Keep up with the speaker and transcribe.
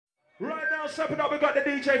Right now, stepping up, we got the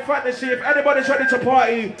DJ Phantasy. If anybody's ready to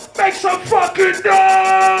party, make some fucking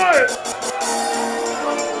noise!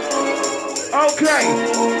 Okay.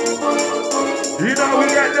 You know we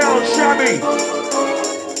get down, shabby.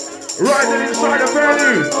 Riding inside the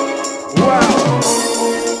venue. Wow.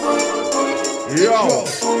 Yo.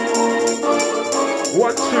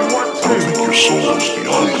 1, 2, 1, 2. I think your soul is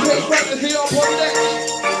beyond redemption.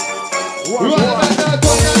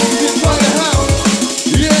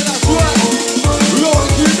 Yeah, that's right.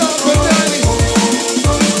 Rolling through down for Danny.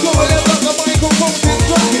 Going in like a microphone in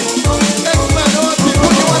tracking. Eksman, Herbzie,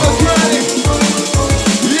 put you on the granny.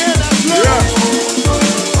 Yeah, that's right.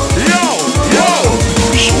 Yo.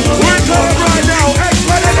 We're talking right now.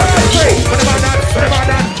 Eksman and Herbzie. What about that?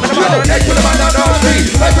 Eksman about that Herbzie.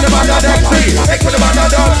 Eksman about that Herbzie. Eksman about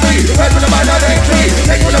that Herbzie. Eksman about that Herbzie.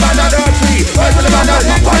 Eksman about that Herbzie. Eksman about that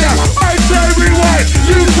Herbzie. I say rewind.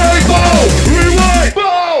 You say go. Rewind.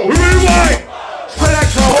 Rewind!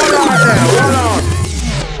 Selector, hold on there, hold on.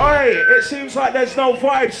 Hey, it seems like there's no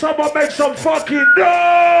vibe. Someone make some fucking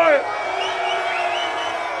noise!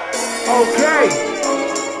 Okay,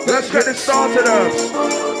 let's get this started, Herbs.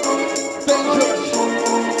 Dangerous.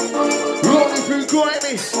 Rolling through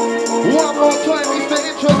grimy. One more time, it's the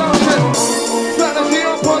introduction. Phantasy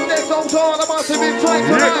up on deck, don't all the massive in time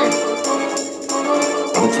tonight.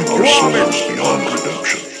 I don't think your soul is beyond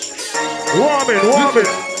redemption. Warming.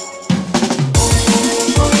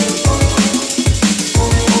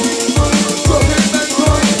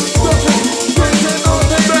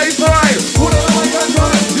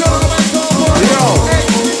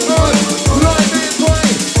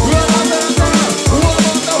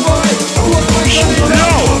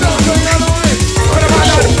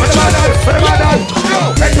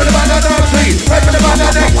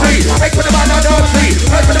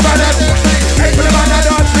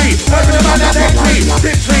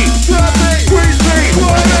 This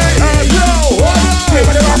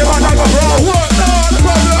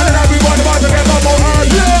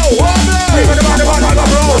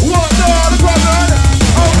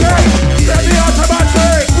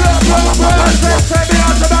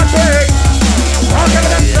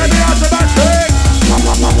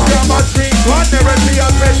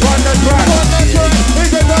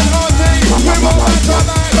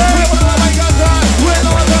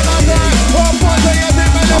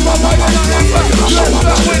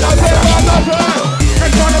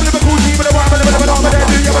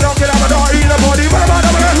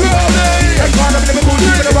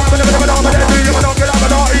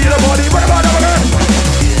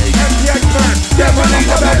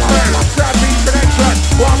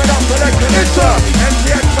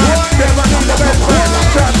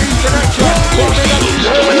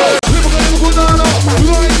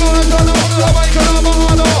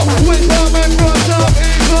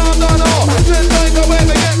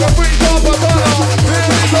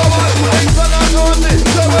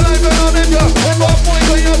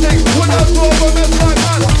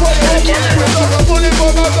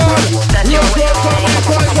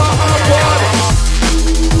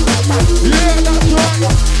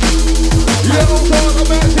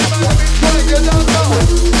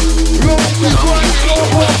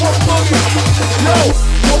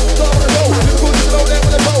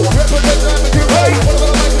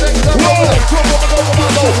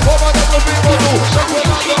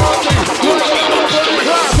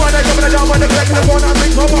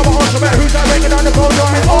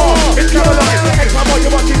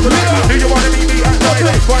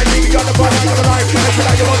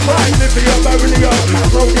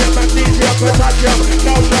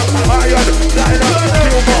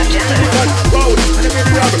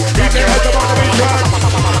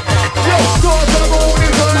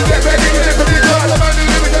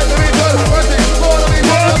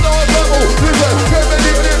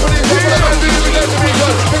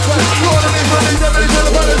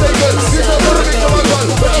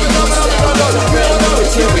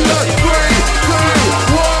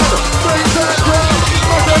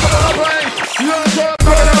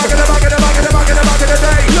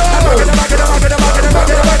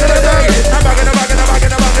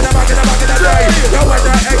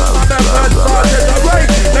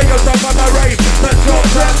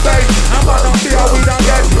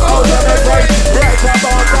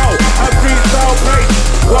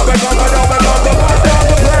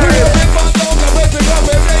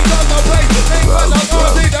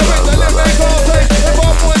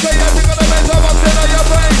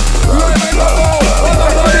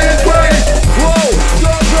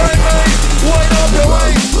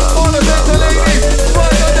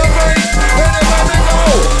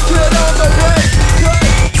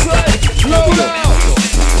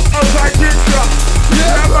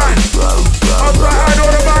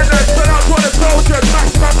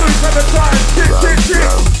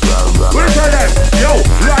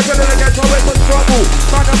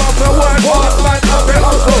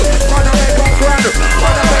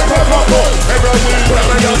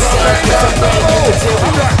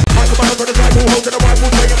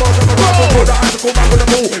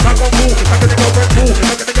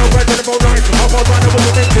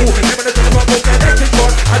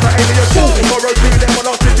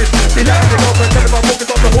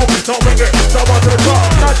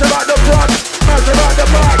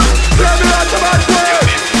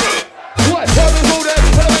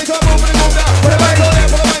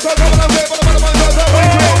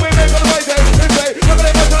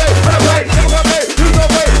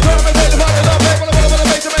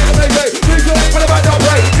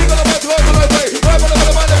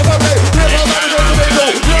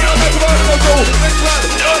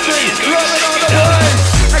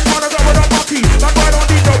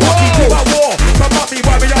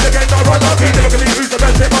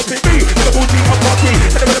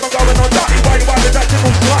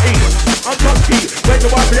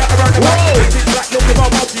around the back. She's black, looking my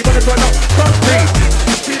mouth, you wanna turn up. Trust me,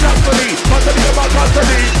 she's not for me. Custody of my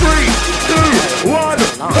custody. 3, 2, 1.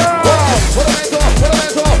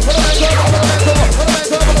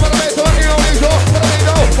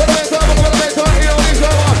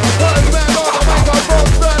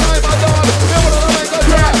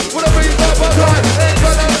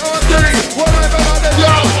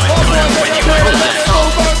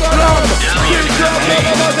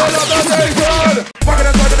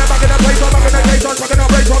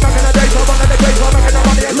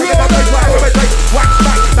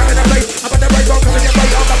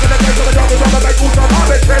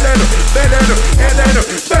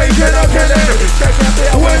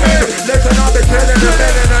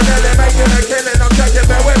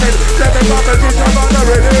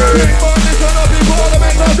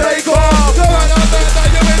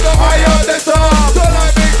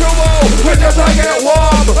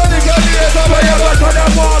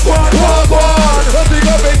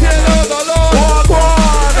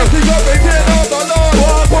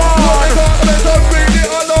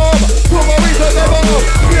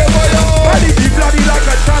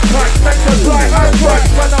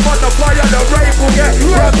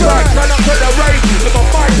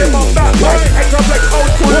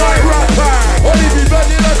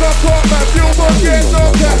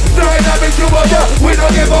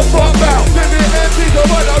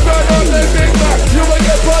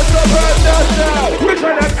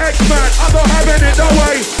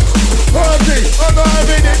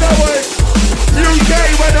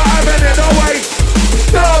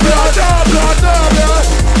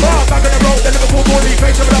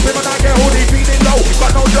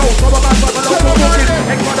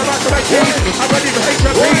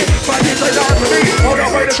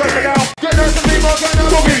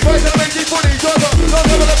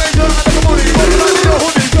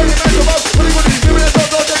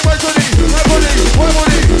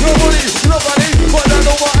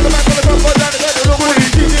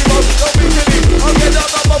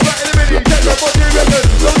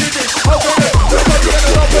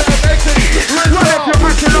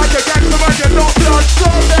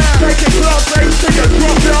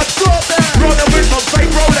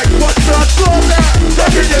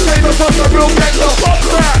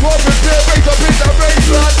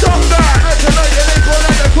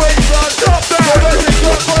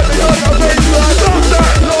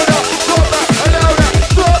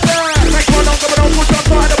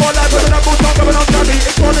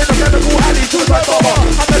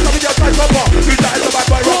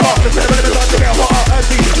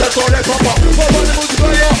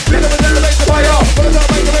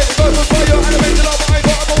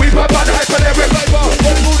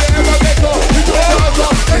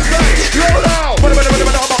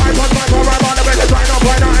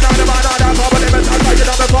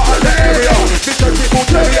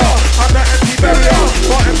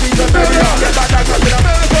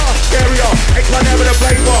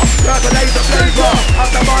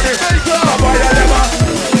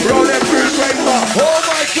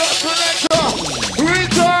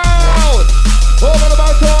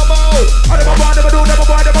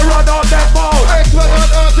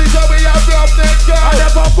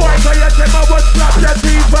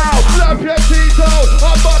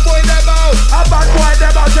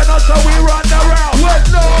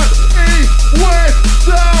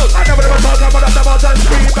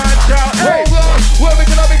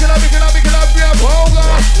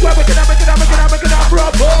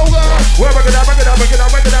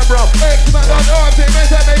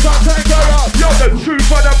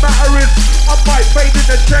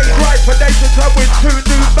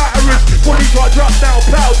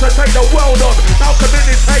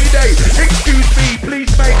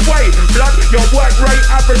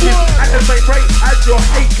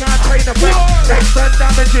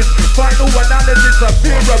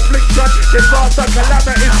 Disaster,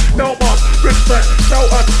 calamities, no more, Brixton,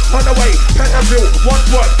 Shelton, Holloway, Pentonville,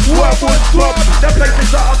 Wandsworth, Wormwood Club. The places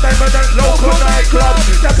that are named ain't local nightclub.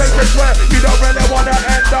 The places where you don't really wanna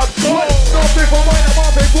end up. No people want them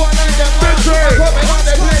off, it's one like them. Bitchy. Coming on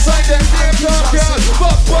the place like them, damn champion.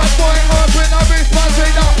 But bad boy up in a response to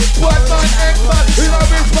that. Bad man, Eksman, in a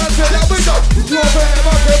response to that. We don't drop in the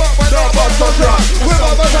market, but when the boss was wrong. We're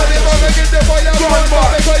about to have them on the get the fire. Run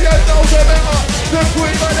back, because you know them better. The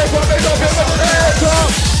queen man, they put me up in the air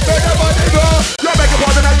top. Better money go. You make a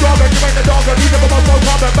part of that dog and you ain't the dog and you never want no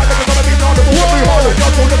problem. Back if it's gonna be notable, we'll be harder.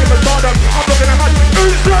 You're still looking for stardom. I'm looking at hot.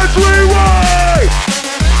 Instant way!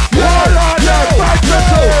 What on the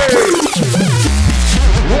Phantasy?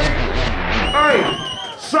 Hey,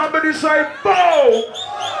 somebody say boom!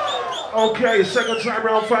 Okay, second time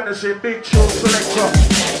round Phantasy, big tune selector.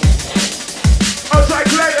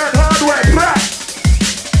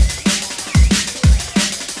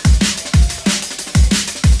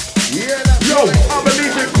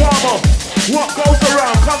 What goes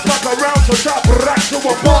around comes back around, so shout back to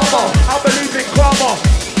a farmer. I believe in karma.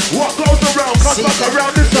 What goes around comes back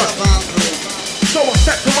around, listen. So I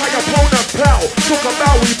step to my opponent, pal. Took a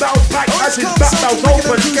bow, we bounced back as his back bows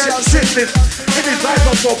open, scared shitless. In his eyes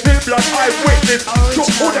I saw big blood, eyewitness. Shook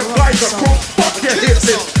all them guys and crooks, fuck your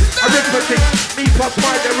hitless. Arithmetic, me plus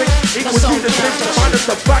my lyrics equals you the thing to minus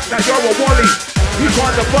the fact that you're a wally. You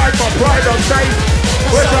can't divide my pride on stage.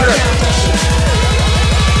 Where's that?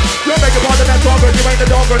 You're making part of that dogger, you ain't the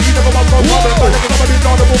dogger, you never want no problem. But niggas I'ma be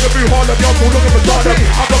down the walking through Harlem, you're still looking for stardom.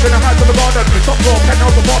 I'm looking at hands in the garden, top floor,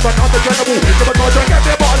 penthouse apartment, I'm the general. Never know, don't get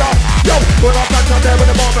me a baller. Yo, when I'm back down there with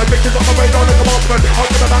the moment, bitches on the radar like a marksman. I'm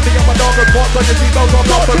gonna land me on my dog and sports on your seatbelts on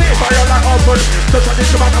top. Fire like Osman, just an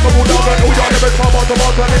instrument, I'm a bulldog. All y'all never small bars, I'm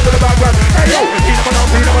on into the background. Hey yo, beat them on,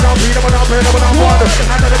 beat them on, beat them on, beat them on, one.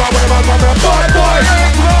 And then about when I'm on the boy,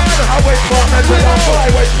 I wait for me to love,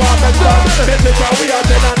 I wait for me to love. This is how we are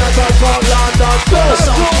then, and that's how from London.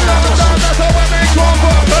 So, that's how I make one for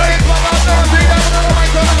a break.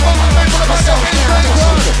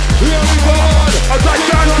 Here we go on. As I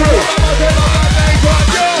shine through.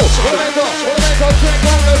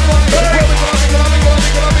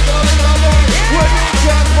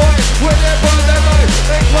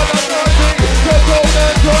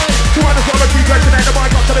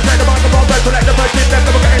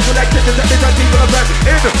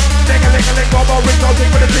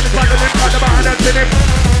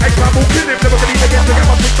 Eksman will kill him, never gonna even get to get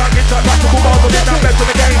my foot back inside practical bars. I'll get that best in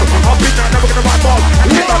the game. I'll beat that, never gonna ride bars.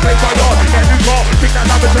 Hit that place by yard, get a new car. Think that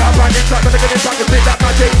love is where I'm right inside, but they're gonna try to spit that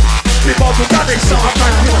magic. Spit bars with panic. I'm trying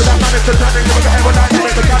to hit with that man, it's satanic. Never gonna ever like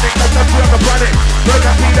make mechanic. That's not free on the planet. Look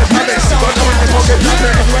at me, let's have it. But no in the pocket, have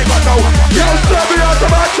it. If you ain't got no, yo, Stubby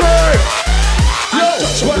automatic! Yo,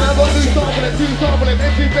 when I got two sampling,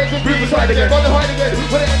 empty beds with people side again, run the hide again,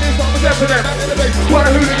 put it in this time, it's for them, and the bass, what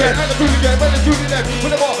a hooligan, and the hooligan, when they're shooting them,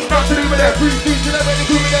 with the bar, not to do with them, free speech to them, when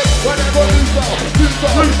they're shooting them, when I got two style,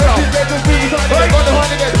 empty beds with people side again, run the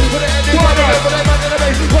hide again, put it in this time, for them, and the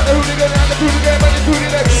bass, what a hooligan, and the hooligan, when they're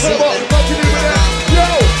shooting them, with the bar, not to do with them,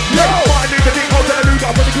 yo, I need the dick, hold to the new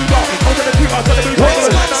bar, for the cougar, hold to the two bars, for the blue bar,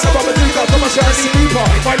 like none of the two bars, so much I need Cooper,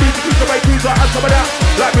 my lead to the way cruiser, and some of that,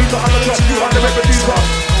 like Cruiser on the top, you on the red producer.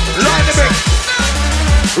 Line the mix,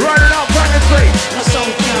 riding out Phantasy.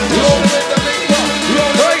 Roll with the big bar,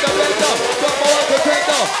 roll with the blender, got my wife a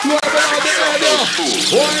trainer, you wanna be out there,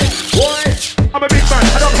 why? I'm a big man,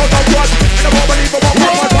 I don't hold on one, and I won't believe I won't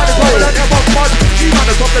watch my time, it's harder than ever much. You man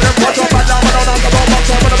is something and watch, I'm bad now, I don't have to go back,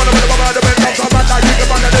 so I'm gonna the best, I'm bad now, you can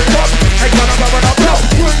run at this top. Eksman, I'm coming up, no.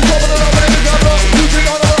 We're in trouble, I'm in the jungle, you drink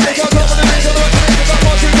on the road, I'm coming to the nation, I'm going to make it back,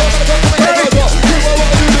 I'm going to make it back, I'm going to make it back,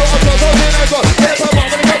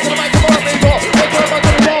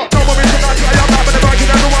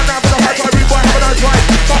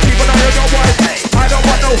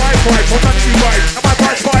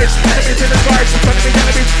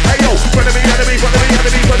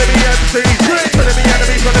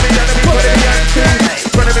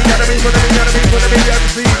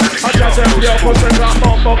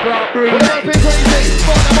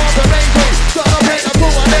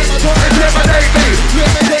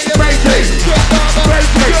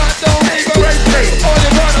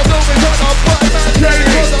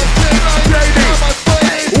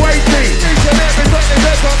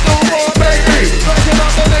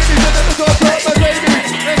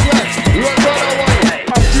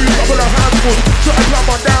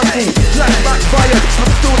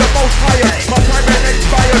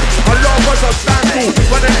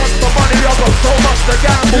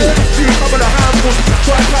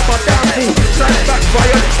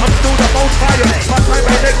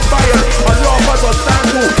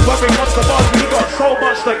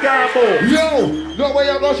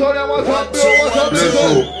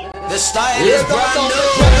 The style is brand new.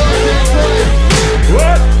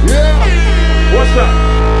 What? Yeah. What's that?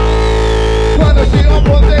 Phantasy up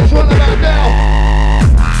on this one about now.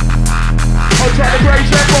 I'll try the Grey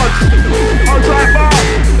Shepherds. I'll try Bar.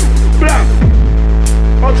 Black.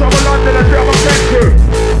 I'll try the London and German crew.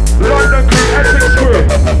 London crew, Essex crew.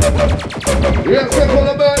 Yeah, quick on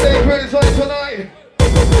the birthday cruise on tonight.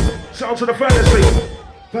 Sound to the Phantasy.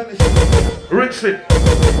 Rinse it.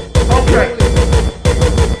 Okay.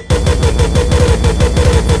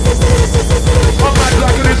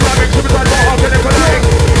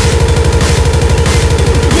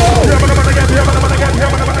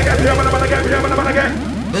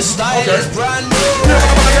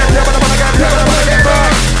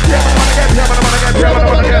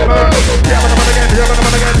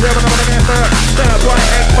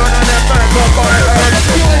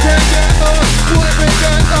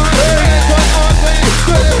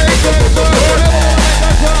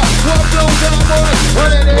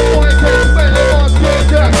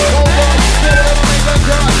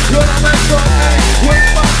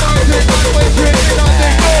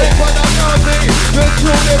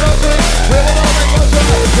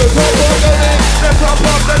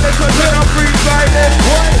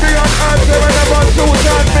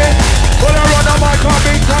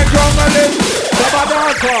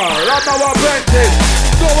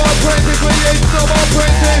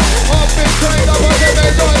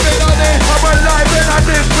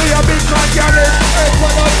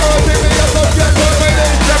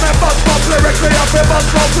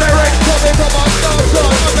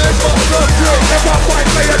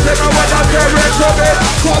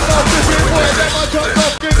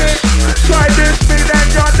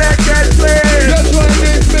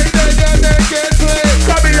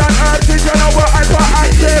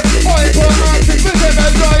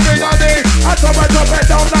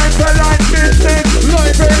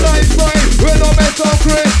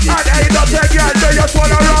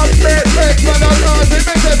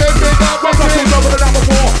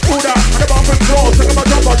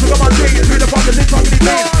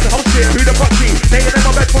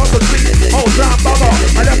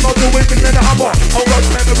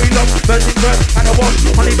 turn and I wash.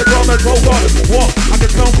 I leave the drummers roll on. What? I can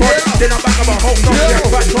smell cross. Then I'm back of a whole song. Get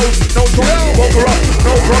fat toes, no choice. Woke her up,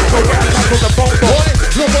 no bros, so get a touch on the phone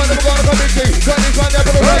box. Look on the gonna come in thing. Got this man there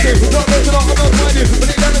for the right. Not going to knock, I'm not finding. When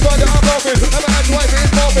it down the side, I'm laughing. I'm an ex-wife,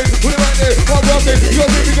 it's laughing. Put it right there, I'm rocking. You're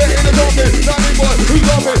really getting the talking. Now big boy, who's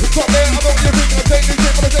laughing? Stop there, I'm not your thinking. I'm taking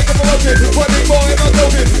shit for the sake of promotion. One big boy, I'm not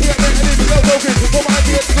joking. We ain't letting it be no joking. For my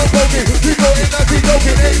idea to go poking. People in that seat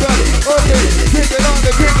joking. Hey man, okay. Kicking on the.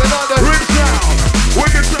 Rich now.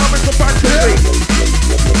 Wicked sound is a fantasy.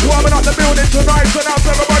 Warming up the building tonight. So now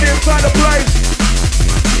everybody inside the place.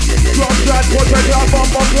 Drop that, put your club on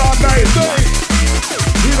club bass.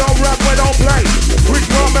 You don't rap, we don't play. Rich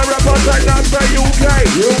Roman represent that say UK.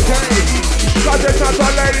 Cause it's not a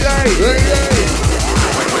lady.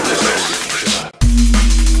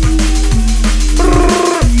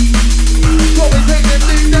 So we take them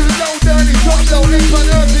things down low, dirty, drop low, next one,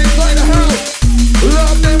 Herbzie inside the house.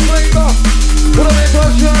 Love them flavor. Put them into a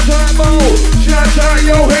short-term bowl. Short-term,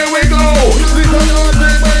 yo, here we go. This is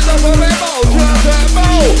Herbzie, wait up for me, bowl. Short-term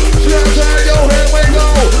bowl. Short-term, yo, here we go.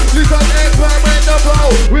 This is Eksman, wait the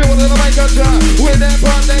flow. We want to make a shot. With them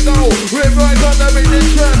on they go. We're right on the beat,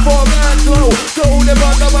 transform and slow. So who the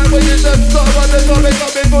fuck am I? We in the stop on the topic,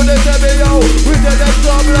 coming for the yo. We get them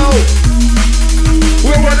stop low.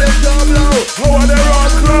 We want them stop low. How are they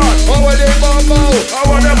rock clock? How are they bumbo?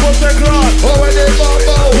 How are they pussy clock? How are they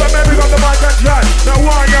bumbo? Remember on the mic and chat. Now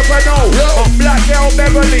one you ever know. Yo. Black girl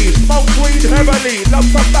Beverly, smoke weed heavily. Love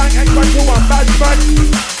some bang and cut to one bad man.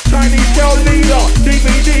 Chinese girl leader,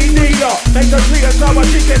 DVD dealer. Make the sweet and sour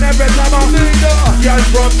chicken every time I'm leader. Girls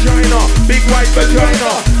from China, big white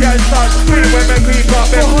vagina. Girls start scream when they creep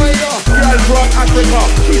up. Girls from Africa,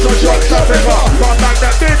 she's a drug trafficker. Can't like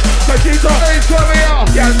that bitch, so she's a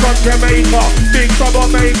girls from Jamaica, big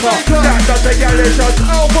troublemaker. That does the girl is just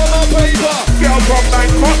out for my paper. Girl from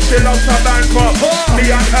Bangkok, she loves her Bangkok.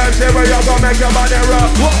 Me and Herbzie, where you gonna make your body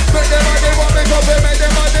rock? Make them a day, what make up, make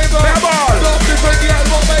them a day, but Come on! stop different girls,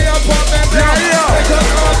 what may up on them down. Make them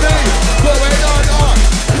all day, going on.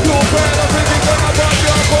 Two pair of things, gonna pop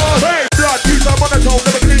your boss. Hey, blood, use a monotone,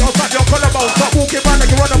 never clean or cut your collarbone. Stop walking man like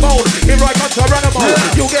you run a bone. Here I come to run a bone.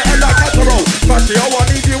 You get a like casserole. Fashy, oh, I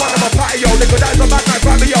need you on my patio. Liquidize a man like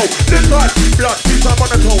Fabio. This one, blood, use a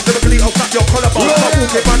monotone, never clean or cut your collarbone. Stop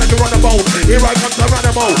walking man like you run a bone. Here I come to run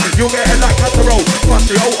a bone. You get a like casserole.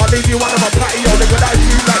 Fashy, oh, I need you on my patio. Liquidize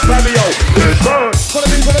you like Fabio. This one. Follow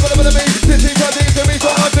me, this is your thing to me, so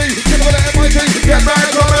auntie. Give me the MIT, get back,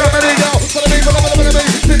 come on, let me go. Follow me,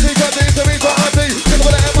 this is your thing to me, so auntie. Give me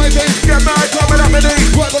the MIT, Get back, come on, let me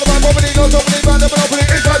do. right on my property, no company, man, the monopoly,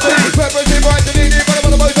 it's your thing. Preference, right to need, follow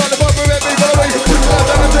the boys on the bottom, let me follow me. Love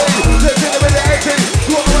and the thing, let's hit them in the 80s.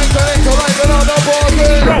 You want the rank, right, but I'm not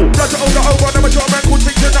bossing. Bro, that's an older over, I'm a short man called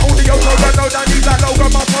Fiction, the audio show, run, no, that needs that logo,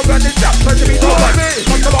 my program, it's that, so to me, no one.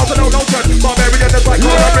 Come to Barcelona, no turn, barbarian, the psycho,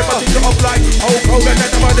 I rip my teacher off like, oh, Hogan, then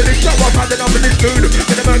I'm under this show, I'm handing up in this mood.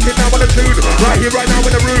 In the market now on the tune, right here, right now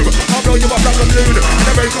in the room. I'll blow you up like a balloon, in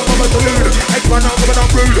the race, I'm a saloon. Eksman, I'm coming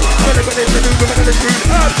up rude, gonna put this in the news, we're gonna screw.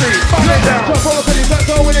 Herbzie, fuck it down. Jump on the that's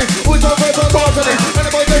all winning. We're talking about Phantasy. And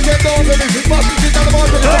the boys they get down to me. Must be down the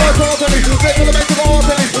market, I'm talking to me. Make the make of all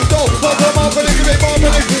to me. Don't come on for me, give me more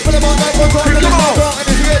for me. But I'm on that one talking to me. And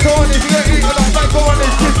if you get on, if you get eaten up like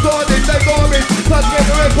garnish, it's garnish, like garbage. Touch get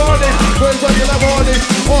the red garnish. Where's what you love artist?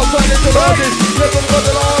 All sign into artist. Let's go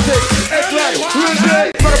to the artist. Eksman,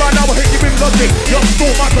 Herbzie. Right about now, I hit you with logic. Young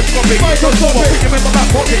school microscopic. Microscopic. Put you in my back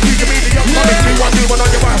pocket. You can be the young comic. Do one, do one on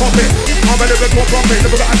your right hopping. I'm a little bit more profit.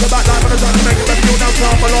 Never got to back line on the time to make it. Maybe you now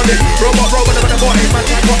sound melodic. Robot, never the body. Man,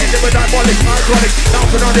 time got it. Never diabolic. Ironic. Now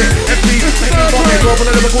phenotic. MP, make me vomit. Robot,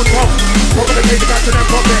 a Liverpool top. Robot, the cage, back to them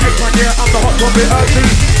profit. Eksman, yeah, I'm the hot topic. Herbzie.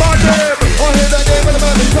 Bottom. I hear that name of the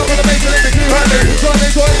man. Top of the make it. It's too handy. Johnny,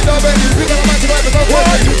 no baby. We got a man to write the top.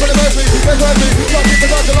 For the mercy. Let's ride me. Top people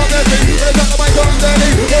got to love their thing. Let's talk about John Danny.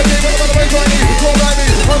 Let's see what the way try me. Call by me.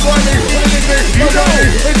 I'm whiny. What it is me. You know.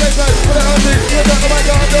 It's Eksman. For the Herbzie. Let's talk about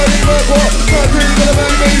John Danny. Therefore. Can't really gonna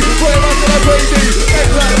make me. Where am I gonna crazy?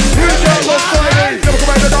 Eksman. Here's John was fighting. Never come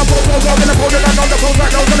out of the dark, put a close on the phone, and on the phone,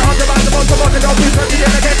 right now, to the hunter, man, the most of all, the dog, who's trying to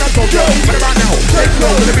get again, that's so Joe. But about now, take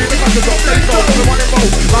slow, to the beat, the country, go, play slow, to the one and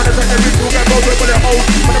both. Man, it's like the beat, who get both, with their hoes.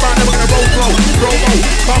 But about now, we're gonna roll slow.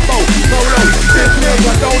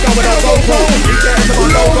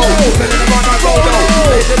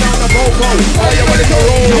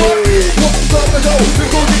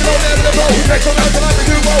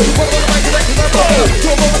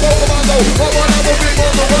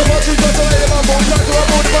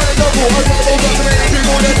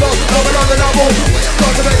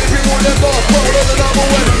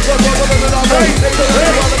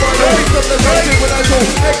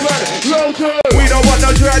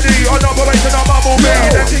 ready. On operation on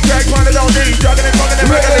bumblebee. Them things Eksman they don't need. Juggling and fucking them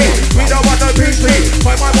regularly. We don't want no PC.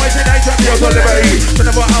 Find my voice in Asia. You're on liberty.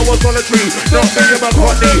 24 hours solitary. Not me and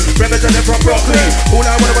McCluckyD. Representing from Broccoli. All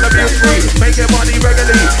I wanna be is free. Making money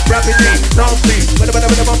regularly. Rapidly. Nasty. When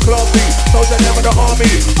I'm classy. Soldier never the army.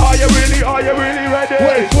 Are you really ready?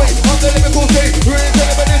 Wait, I'm the Liverpool team. We're in the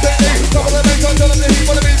technique. Some of them make us tell them the heat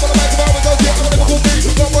for the beat. For the back of our results. Yeah, I'm the Liverpool team.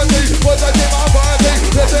 Come on, team. What's that team? I'm fire team.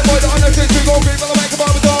 Let them boy the unnecessary. We go free for the back of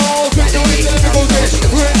our results. We're in the Liverpool team.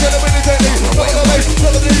 We're in the technique. Some of them make us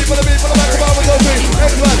tell them the heat for the beat. For the back of our results.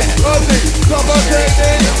 Eksman, Herbzie, some of them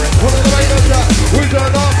technique. One of the make us that. We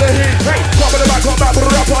turn off the heat. Hey, top of the back, rapper,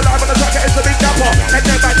 live on the track, it's a big dapper. And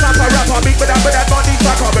then back, snapper, rapper, beat with that money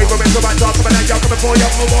tracker. Big women, so back, talk, coming at you, coming for you,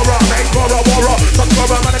 war, make war, some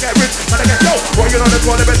scorer, man, I get rich, man, I get yo. Well, you know this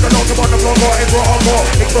one, the best, the long, come on the floor, it's raw, encore,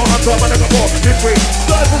 it's raw, on top, man, I got more, this week.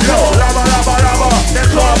 Yo, lava, that's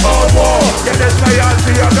all about war. Get this play, I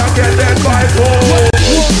see, I can get that by four.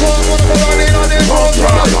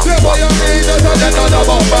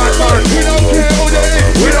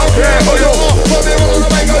 We don't care who you are, but we wanna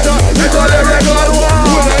make a job. It's all the regular war.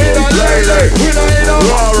 We don't need no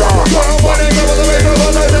raw.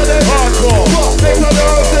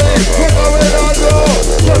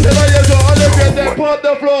 Put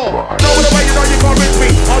the floor. No, the way you know you can't reach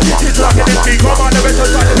me. I'll just hit like an MP. Come on, the rest of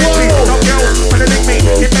the side of me. No girls, when they link me.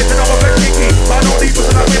 It makes it over flex sticky. But I don't need to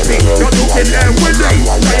not with me. You're talking there with me.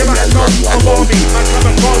 Now you're not none above me. I'm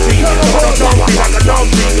coming party. I'm on a donkey like a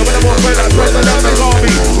donkey. I'm in the most way like president of the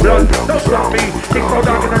army. Run, don't stop me. It's so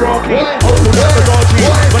dark in the rocky. Oh, so that's the dodgy.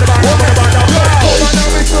 What about now? Oh, my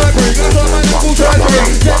name is Surgery. That's all my new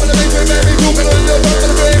surgery. Can't believe me, baby. You can only live on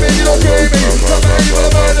the baby. You don't care me. Somebody you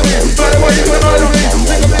wanna murder me. By the way, you wanna murder me.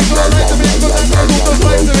 Think of me, so I like to me. Because I'm not who does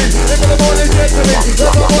like to me. If in the morning, get to me.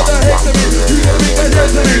 That's not what I hate to me. You gotta be my dead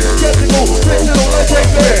to me. Skeptical, fictional, like take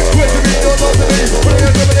to me. Wait to me, don't talk to me. When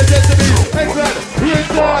you're giving it dead to me. Eksman, ring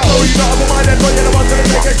down. So you got up on my head, but you're the one to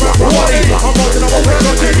take Eksman from money. I'm watching, I'm watching, I'm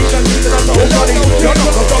watching. You're not so funny. You're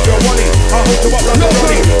not so dumb, you're money. I hope you up like a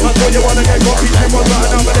money. I know you wanna get coffee. She was like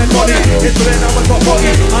another than money. It's the end of a top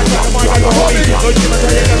body. I'm trying to mind like a hobby. Don't you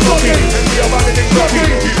tell you get lucky. And see about it, it's lucky.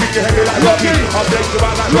 You think you're heavy like Rocky. I'll break you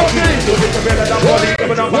out like Rocky. You think you're better than Roddy.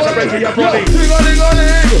 Coming out like a break of your body.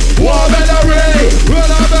 Ding-a-ding-a-ding. War better ring. Run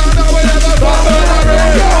about now, we never stop better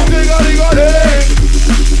ring. Ding-a-ding-a-ding.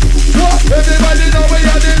 Everybody know we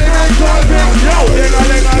are the living traffic. Yo,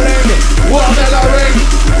 ding-a-ling-a-ling. War better ring.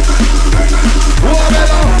 War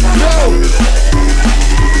better. Yo.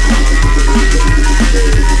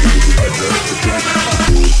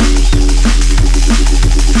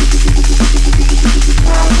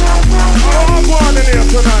 I'm going in here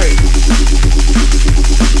tonight.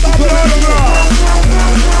 Stop it all around.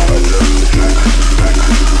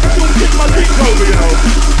 Don't kick my dick over, you know.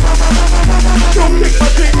 Don't kick my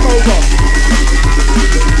dick over.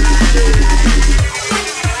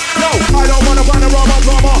 Yo, I don't wanna run around my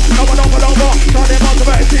drama. No one over. Try them out to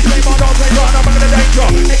better teach me my don't take run. I'm in the danger.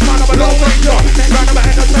 Eksman, I'm a low ranger. Next round, I'm an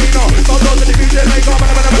entertainer. Go to the DJ maker. I'm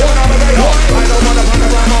a navigator. I don't wanna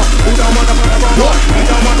panorama. Who don't wanna panorama? We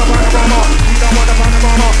don't wanna panorama. We don't wanna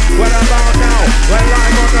panorama. What about now? We're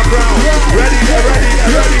live on the ground. Ready.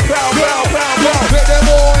 Bow. Get them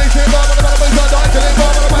all in shape. I'm gonna make a dance. Till it's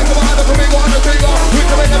all gonna make a man. I'm gonna go on the finger. We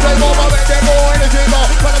can make a play more. Make them all in the finger.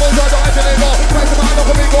 I'm gonna make a dance. Till it's all. Make a man. I'm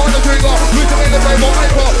gonna go on the finger. We can make a play more.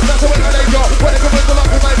 That's the way I like it. When it comes to luck,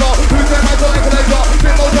 we make up. We say my soul like a laser.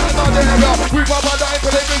 Big old time on the area. We pop our dime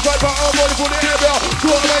for the big fight. But I'm running for the area.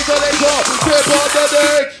 So I make a laser. Step on the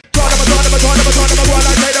deck. Try them, go on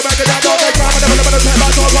and take the back of that. Don't take time. I'm gonna take my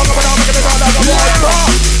soul. I'm gonna make it all like a war.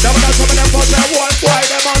 Never done some of them for that one. Why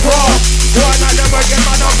them on draw? One night never get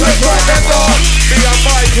my number. Right them down. Me and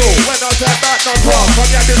Michael. When I said that no talk. From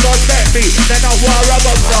your disrespect me. Then I war a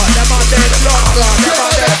buster. Them on dead blood clot. Them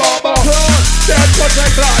on dead bomber. Dead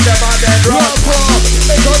project clot. Them on dead rock clot.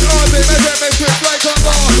 They got nothing. They switch like a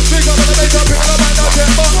dog. Think I'm gonna make a pick on the man. That's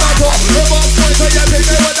them bomb my top. The bomb point. So you think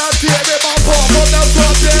they would not see it. They bomb pop. From them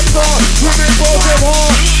top. Them top. We report them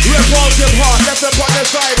hard. Report them hard. Left them on the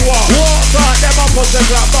sidewalk. Start them up on the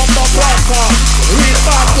ground. Bomb the blood clot. Read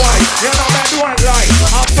back white. You know that one light.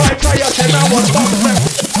 I'm fight for you. Say now what's up them.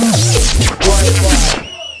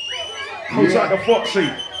 Outside the Foxy.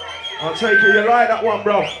 I'll take it. You like that one,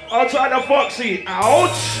 bro. Outside the Foxy.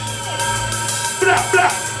 Ouch. Blah.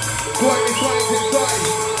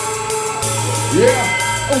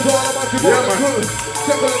 Yeah. Also all about your boy, the crew.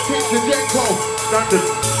 Temple and Teach and Jenko. Standard.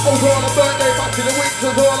 Also on the birthday, back to the weeks.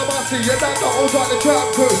 Also all about you. You're down to also on the trap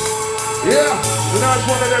crew. Yeah. So now it's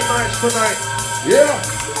one of them nights tonight. Yeah.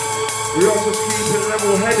 We are just keeping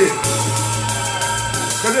level-headed.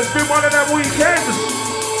 Cause it's been one of them weekends.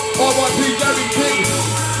 All my P.W. King.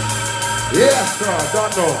 Yeah.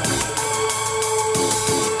 Don't know.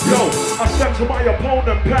 Yo, I stepped to my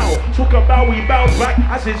opponent, pal. Took a bow, he bowed back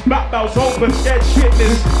as his back bows open. Scared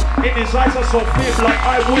shitless. In his eyes, I saw fear like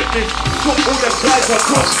eyewitness. Took all them guys I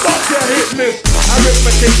could. Stop their hit list.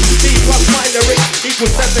 Arithmetic, D plus my lyrics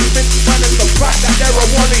equals 7 minutes. Minus the fact that they're a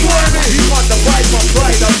one-ing. You can't divide my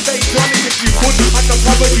pride. I'll stay Johnny if you couldn't.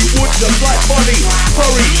 Undercover, you would just like money.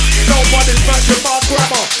 Sorry, nobody's matching my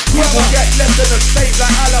grammar. You will get less than a state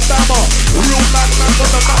like Alabama. Real man on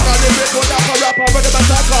the map. I live it with a rapper with a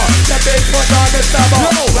attacker. The big foot on the stabber.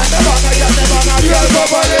 When the banger, you never gonna kill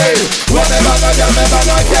properly. When the banger, you never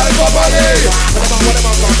gonna kill properly. What am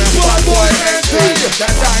I gonna do? One boy entry.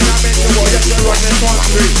 That dynamic, the war, you can run this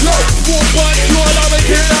country. Yo, 4.2, I'm a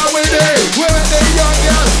killer with it. We're the young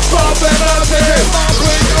girls, pop them up there. My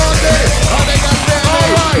brain all day. And they got them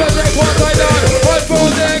right. Cause they want I done. One for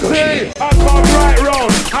the entry. I come right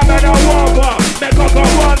round. I'm in a wobber. Make up a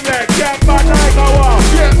one leg. Get my night go up.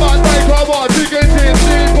 Get my night go up. Dig it in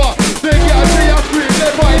deeper. They can't see a screen.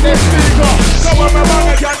 They find their speaker. Come on, my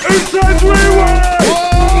man again. Inside rewind.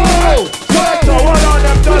 Whoa. So what on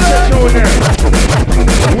them does it to them?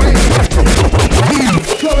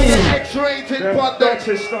 Coming in X-rated That's conduct.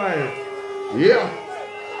 his style. Yeah.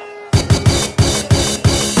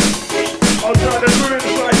 I'll try to do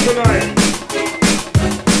inside tonight.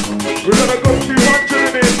 We're gonna go 200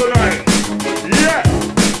 in here tonight. Yeah.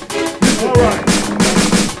 Alright.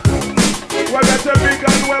 Well, that's a big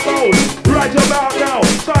and we're bold. Right about now.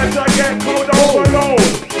 Time to get cold overload.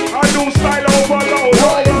 I do style overload.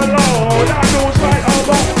 Overload. I do style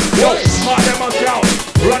overload. Yo, smart them must shout.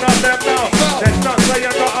 Run up them now. Let's not say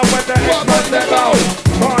you're not when the Eksman them out.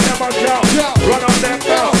 Smart them must shout. Run up them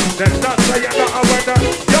now. Let's not say you're not when the...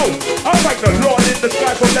 Yo, I thank the Lord in the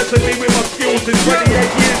sky for blessing me with my skills. In 28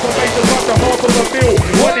 years, I made the fuck the half of a meal.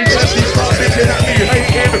 When he says he starts bitching at me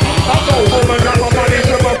hating, I go home and got my money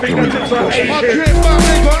to my fingertips are aching. I trip my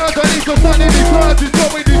ring on underneath the sun in these words. It's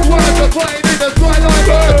going these words are flying in the sky like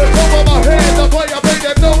birds. Over my head, that's why I pay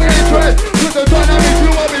them no interest. With the dynamic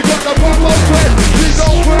you want me got the promo thread. Please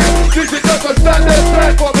don't fret, this is just a standard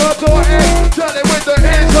threat. From her to her end, tell it with the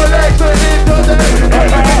intellect, the internet. And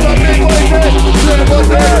I got the big voices, never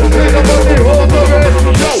dead, in the body hold of it.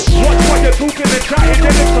 Yo, watch what you're talking and chatting,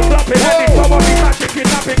 your lips are flapping. And if someone be matching,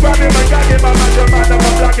 kidnapping, grab him and gag him. I'm at your man, I'm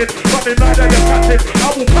blagging. Running like that you're catching. I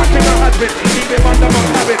will pack him a husband, keep him under my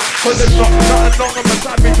habit. Cause it's not nothing long on my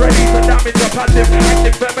savage, ready to damage your passive.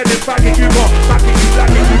 Acting feminine, fagging you got, backing you,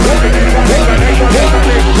 blacking you, blacking you,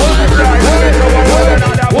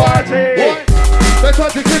 blacking you, They try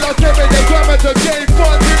to kill us every day, grab us a game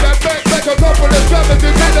fun. We got back a couple of scrubbers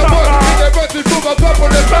in the book. In the verses, move a couple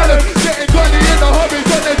of balance. Getting gunny in the hobbies,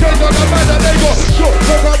 when they change on the matter, they go short,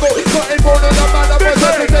 the rubble, cutting bone on the matter. But they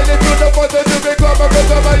say they do the buzz and do big grabber, but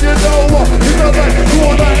you know what? You know that,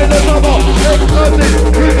 all night in the summer. Ex-cousin,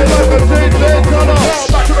 breathing like a saint, saint summer.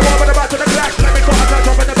 Back to the wall, back to the glass. Let me go and touch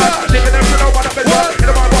up in the back. Thinking them to know what I've been done. In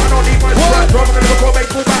the bar, I don't need my sweat. Dropping in the go, make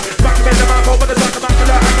full back. Back to the man, over the top, the back to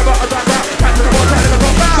the back, and the back. Back to the wall, trying to go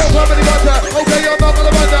back. So somebody got that, okay, I'm not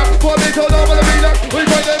gonna run that. For me, told over the beat, we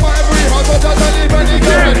find them on every house, so just leave any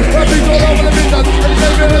game. Happy told over the beat, and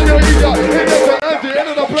they say, we're your leader. In the end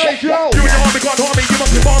of the place, yo. You and your army can't harm me, you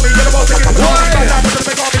must be farming. You're the boss that gets the army. Stand down to the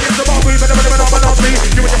big army, it's the bar, we better not me.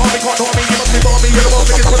 You and your army can't harm me, you must be farming. You're the boss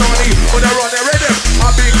that gets the army. When they're on their rhythm,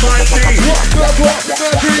 I'm being fine. What?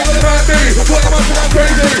 Dirty, you're the man, me. What am I saying, I'm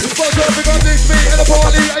crazy? Fuck up, we got this me in the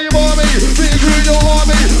party, and you want me. Being through your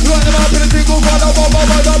army. Line them up in a single one, I'm on my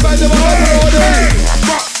mind, I'm bad, I'm on my body.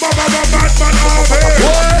 Batman army.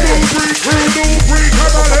 New breed crew, new breed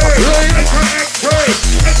family. Enter X-ray,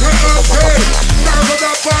 enter Herbzie. Down to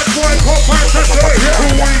that bad boy called Phantasy. Who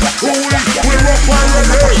we rock already. Who we rock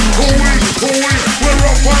already.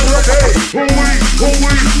 Who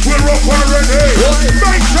we rock already.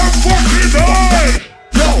 Make some fucking noise.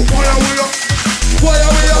 Yo, Fire we up. fire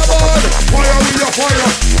we are on. Fire we up, fire.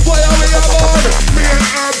 Fire we are on. Me and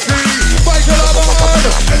Herbzie. Michael, I'm on.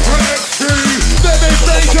 Enter X-ray.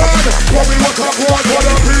 Devastation. What we want to want, what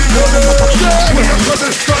a people do. We have to the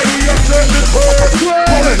sky, we have to the turn.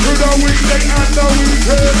 Falling through the weekday and the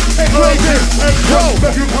weekend. Explosive. Yo,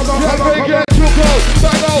 If you come yeah, out, big get took out,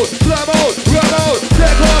 bang out, slam out, run out.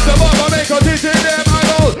 Take off the bomb, I make a ditch in them hang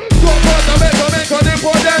out. Stop on the make a dip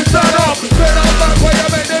for them stand up. Stand up back where you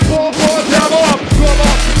make them fall for jam up. Come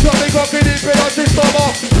up, something cocky deep in our system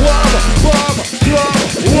up. Wham, bam, drum,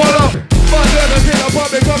 wall up. Man, let us in a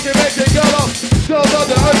public cocky make it gallop. Shows up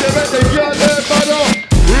the argument, they can't let bad up.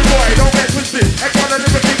 Rude boy, don't get twisted. Eksman and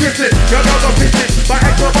liberty twisted. You're not gonna piss it. My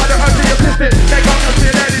Eksman by the Herbzie, you pissed it. They got to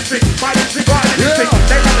see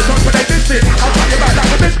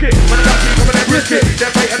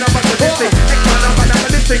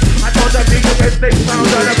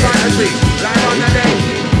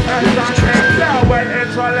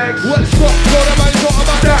legs. What's up? Got a man talk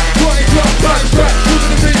about that. Right, drop, back, strap. Who's in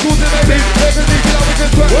the beat, who's in the beat? Everything you know we can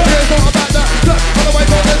sweat. Here's not about that. Slap, otherwise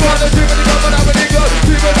on the run. The dream of the gun, but I'm an eagle.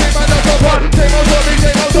 Dream of the man, that's a run. Take on what we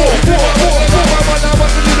take on door. Take on what we take on one. I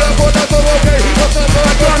want to do that, but that's all okay. What's up, man?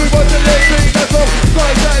 We want to let me, that's all.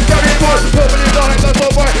 Sky, shine, carry one. Nobody dying, that's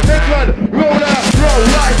all right. Next one, roll out. Roll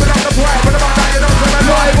live, but I'm the pride, but I'm not lying, I'm the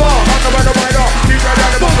live on. I'm the runner, right off. Keep right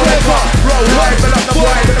down the bumper. Roll live, but I'm the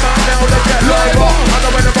pride, but I'm now the get live on. I'm the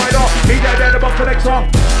runner, right off. He down there, the bump for next song.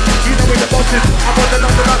 You know we the bosses. I'm on the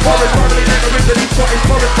London and Forest. Family name the reason he's got his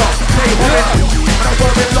forest bar. Stay horrid. And I'm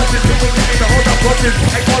wearing losses. We wouldn't need to hold up crosses.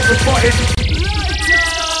 Ain't one was spotted.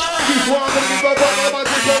 Keep one, gonna give up one, I'm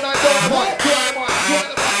just on that dog.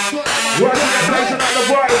 Working the place and out the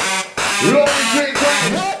world. Rolling drink,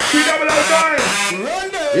 train. 3009.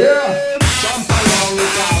 Yeah. Jump along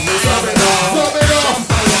with Gavin, Stop it off. Stop it off.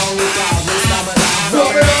 Jump along with Gavin, stop it off.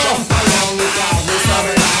 Stop it off. Jump along with Gavin, stop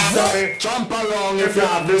it off. Jump along if you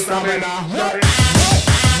have this stamina.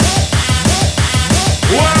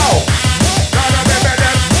 Wow!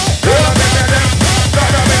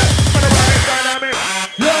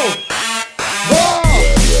 Yo.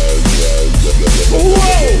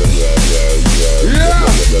 Yeah.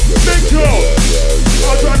 Big Joe!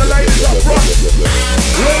 I'll try the ladies up front.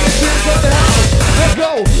 Rolling drinks on the house. Let's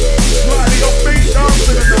go. Slightly upbeat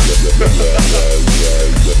dancing in them.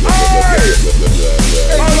 Hey!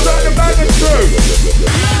 I'll start the bag and through.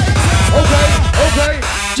 Okay.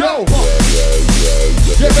 Yo.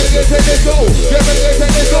 Get ready to take this go. Get ready to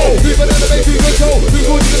take this go. People in the bass, we good show. We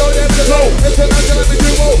good, you know them in the flow. It's an answer like the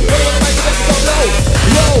duo. What do you want to make the next stop low?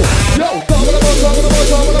 Yo. Talk on the boat, talk on the boat,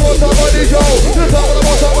 talk on the boat, talk on the show. Just talk on the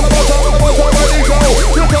boat, talk on the boat, talk on the boat, talk on the show.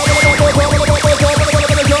 Just talk on the boat, talk on the boat, talk on the boat, talk on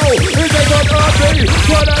the show. It's a good party.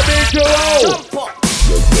 What I need to roll.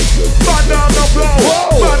 Band down the flow.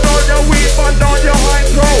 Band on your weed, band on your high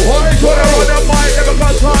throw. Put her on the mic, never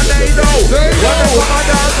got tornado. When they come and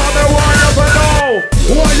dance on the wall, never know.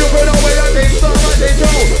 Why you put away that thing, start like they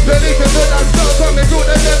do. They listen to that stuff, coming through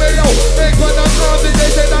the video. Make one that sound, they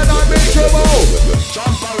say that I'm in trouble.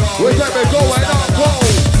 We say we going on, go.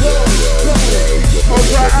 I'll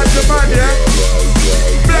try as the man, yeah?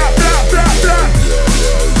 Blah, blah, blah, blah.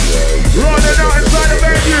 Running out inside the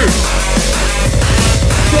venue.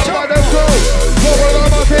 Talk about them crew. Talk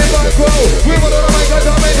about my team, my crew. We want to make a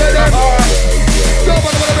dominate them.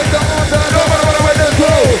 Nobody want to make the order. Nobody want to make the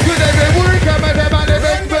crew. We they be working, man, they man, they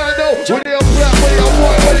make brand new. When they black, when they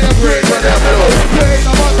white, when they green, when they blue. They ain't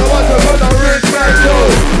no matter what to put a rich man do.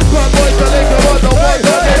 Some boys to live the one, the ones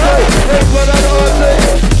that they do. It's what I don't say.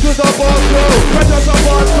 Just a boss crew. Just a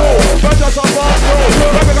bar through. Just a bar through.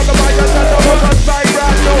 When we got the mic and set the hook and stay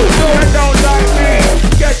brand new. Get down like me.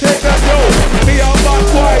 Get it and do. Me a bad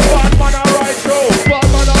boy, bad man I ride through. Bad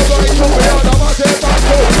man I ride through. We are the man they back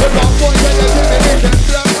through. The bad boys when they see me, they get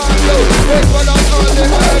black and blue. It's what I'm on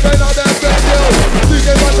them, and every of them been new. See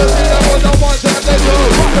they want to see them on the ones that they do.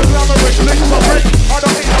 Rock the glamorous, links for rich. I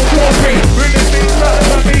don't need no trophy. Really means better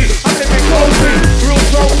than me. I'm living closely. Real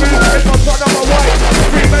trophy. It's my son and my wife.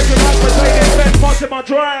 3 bedroom house, Mercedes Benz, parts in my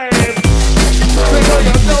drive. Because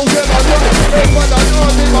you know him I right. It's what I'm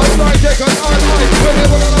on them, I right. They can unhide. When they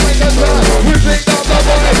want to make them try. We pick up the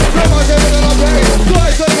boy. Come on, give it in a play.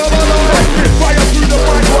 Twice and come alive. Fire through the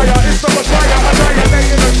fire wire. It's the Messiah.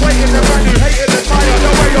 Annihilating and fighting the man who hated the fire. The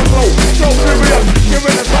way you flow. So serious.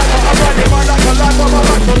 Giving a sniper. I'm riding mine like a life. I'm a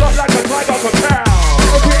man so not like a tiger for town.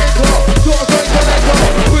 Okay, it's up. So I'm trying to let go.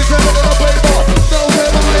 We send it in a play ball. Know him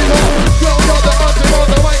I know. Close out the anthem on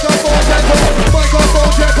the microphone checker.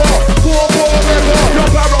 Microphone checker. Poor record. Your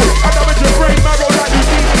barrel. I damage your brain marrow like you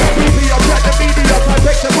need me. Media. Check the media. I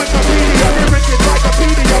take the Wikipedia. Lyrics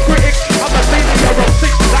encyclopedia. Critics. I'm a senior. I'm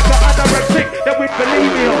sick like an anorexic. Then we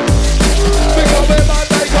believe me on. Big up in my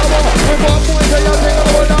day, come on. We want more than you think I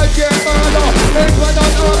would not get murder. It's when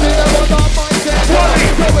I'm talking about my mindset. So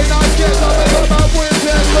we not get something on my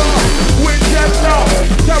Winchester. Winchester.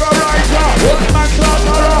 Terrorizer.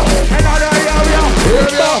 McCluckyD&B. Another area.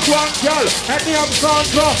 Back one girl. And the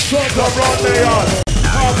Sandra. Come round the yard.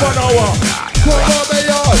 Half an hour. Come on, me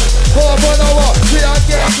yard. Half an hour. We are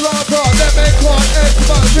getting slaughtered. Let me call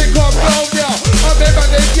Eksman. We come round here. And they man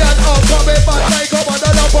they get up. Come in back like come on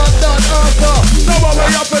and up and down after. Know what we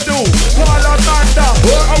have to do? Call Amanda.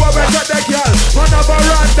 Our better the girl on a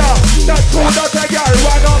veranda. That's who does a girl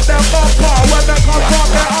run up them bumper. When they come from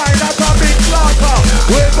the eye, that's a big slaughter.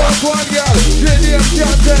 We got one girl. She name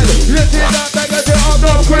Chantel. You see that beggar they have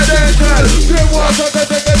no credential. She wants us to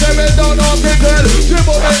take it and down on the girl. She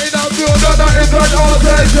put me in a view. No, that is not all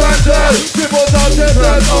they Chantel. She put out the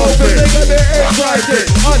girl open. They can be excited.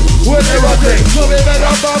 And when they run it, so we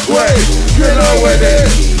better back way. You know where they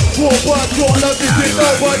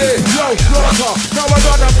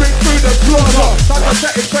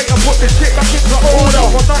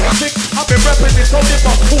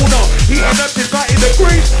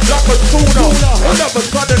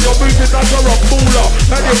you're moving like a rock baller.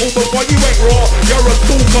 And you all before you ain't raw, you're a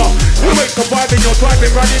stalker. You ain't surviving, you're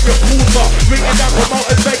driving, running your cruiser. Ringing down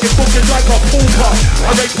promoters, making bookings like a pauper.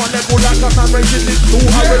 I raise my level like a man raising this tool.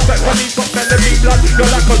 I respect when he's not telling me blood,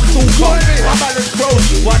 you're like a stalker. My balance grows,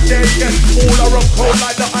 one day it gets smaller. I'm cold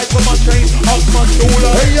like the ice on my chain, off my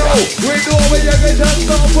shoulder. Hey yo, we know where you get that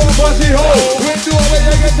stuff from, Phantasy ho. We know where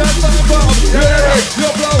you get that stuff from.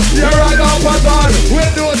 Your flow, you're right up and on. We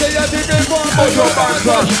know that you're thinking from, but you're back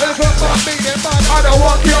son. It's not my big man, I don't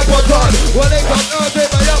want you up a ton. When they come out, they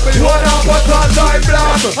may up in one up a ton, time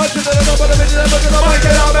blam. I should have known about the minute, but I'm going to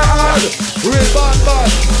get out of hand. Real bad,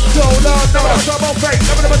 so long, Never talk about fake,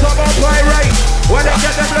 never talk about play rate. When they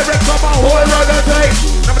get them lyrics on my whole ragga tape.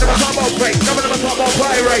 Never talk about fake, never talk about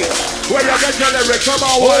play rate. When you get your lyrics on my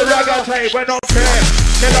whole ragga tape, we don't care.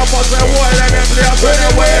 They don't put the wall and they play up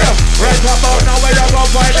anywhere. Right about now where you go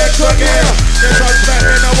find extra gear. They don't spend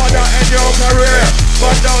in the water in your career.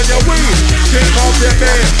 But down your weed, kick off your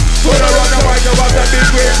beer. Put her on the right, you want the big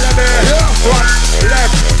green level. Front,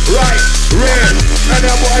 left, right, rear. And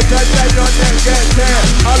the boy can tell your neck get there.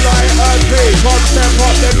 I like Herbzie, come step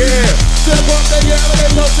up the gear. step up the gear,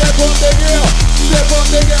 step up the gear. Step up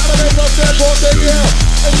the gear, step up the gear.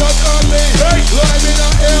 It's not on me, live in the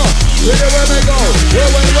air. Where we go,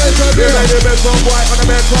 where's the beer? The best on white on the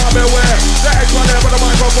best on beware. The Eksman there with the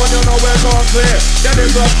microphone, you know we're gone clear. Get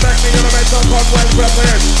this respect me, you know make some cause well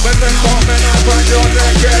prepared. When them talk, man, I find your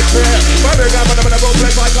neck get clear. But we got them in the book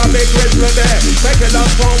place like a big whistler there. Make it up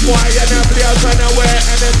from white and then play us anywhere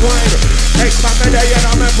and it's fine. Eksman me there, and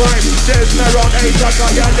I'm in prime. There's me around 8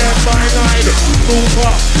 o'clock, you're dead by 9.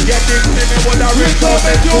 Super, get this in me with a wrist up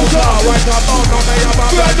and super. Right about now, me have a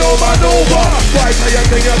brand new maneuver. Right so you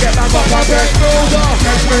think you get that back up and loser.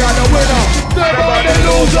 Eksman are the winner, never the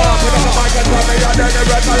loser. Put on the mic and tell me you're the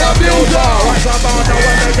regular abuser. Right about now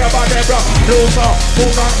when they get back there, bro. Loser,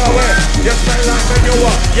 move on the way. You smell like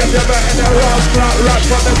manure. You're never in the rough, flat rat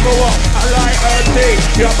from the floor. I like Herbzie,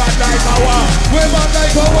 you're bad like power. We're bad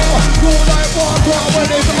like power, cool like water. When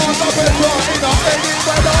it's on the petrol, in the any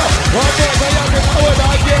weather. One day they have it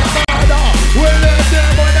out and get harder. We let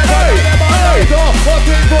them on the body, them on later. What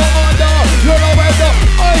we go under, you know better.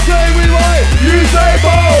 I say we win, you say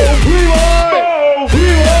bow. We win, we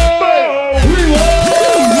win, we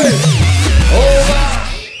win. Over.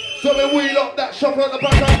 So we wheel up that shop on the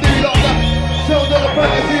back and deal up that. Sound of the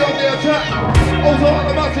Phantasy on the attack. Also on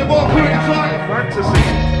the massive bar crew inside. Phantasy.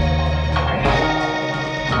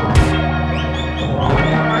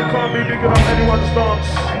 I can't be bigging up anyone's dance.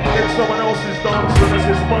 It's someone else's dance unless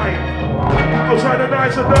it's mine. Outside the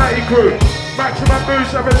nice and dirty crew. Maximum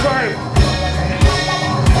boost every time.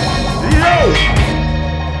 Yo!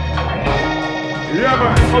 Yeah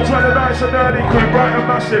man, outside the nice and dirty crew. Bright and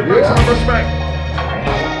massive, maximum respect.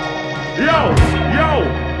 Yo! Yo!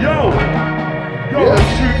 Yo! Yo, the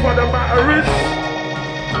truth of the matter is,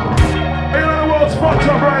 you know the world's fucked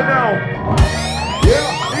up right now.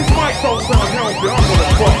 Yeah. These mics don't sound healthy, I'm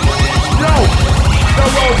gonna fuck. Yo, the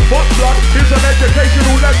world's fucked blood is an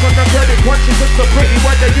educational lesson. The credit crunches is the pretty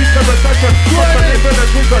when they use the recession. What's the live in a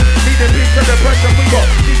prison, needing peace and depression. We got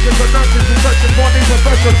teachers and nurses who searching for new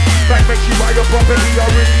professions. Bank makes you buy your property,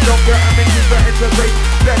 I really don't get amenities that integrate.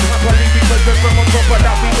 Then happily be present from on top of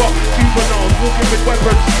that we got juveniles walking with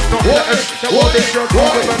weapons, not letters. The world is your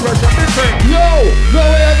problem and Russian missing. Yo, no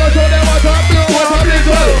way I go show them what I'm blue, what I'm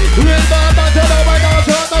diesel. Real bad man tell them I don't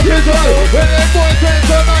turn the diesel. When they boys change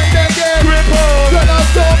the mind they get crippled. Then I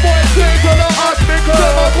stop boys sing to the hospital.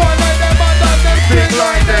 Them up one like them and then them sing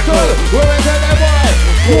like nickel. When we tell them why,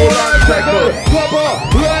 cool and second. Copper,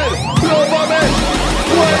 red, blue bomb.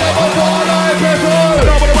 Whenever fall like petrol.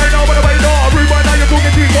 No, but away, no. Rewind now, you're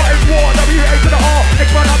talking deep, what is war? W-A to the R,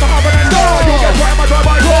 Eksman out the harbour and no. You get right in my drive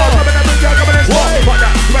by car, coming in the jar, coming in spot. But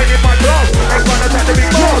that, rain in my glass, Eksman attack the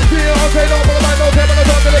big boss. Okay, no, but I don't care, but I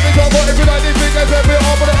don't care, let me talk about if you like this thing, let's be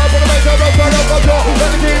up on the make up, let's turn up, let's go.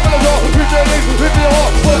 Let the keep in the door, we tell me, lift me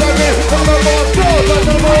up, what I mean, come on, go, let's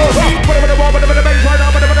go. Whatever the bar, whatever the bass right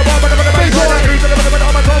now, whatever the bar, whatever the bass right now, who's the limit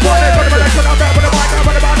on my top, whatever the action out there, whatever the mic,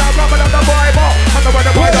 whatever the bar, whatever the Bible, and the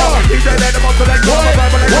weather right now, he's there, the monster, like, whatever the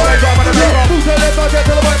Bible, whatever the Bible. Who's the left, I'll get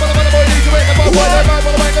to the right, but the boy needs to wake up,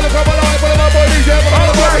 whatever the mic, whatever the couple of eye, whatever the boy needs to have,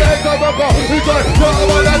 whatever the boy needs to have, he's like, not the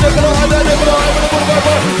one that they're going to have, they're going to have, whatever the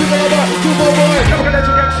boy, super boy. Never gonna let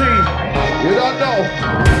you get seen. You don't know.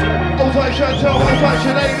 Outside Chantel, what's that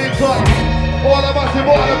your name inside? All the massive,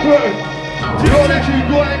 all the crew. You know that you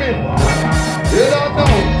grimy. You don't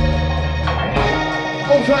know.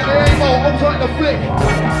 Outside the amo, outside the flick.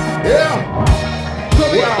 Yeah. So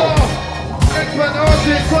we are. Eksman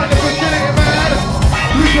Herbzie, right at the beginning, man.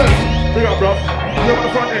 Listen. Big up, bro. You're on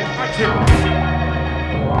the front end. Active.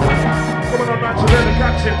 Coming on, man, to the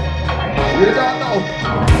captain. You don't know.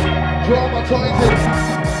 Traumatizing.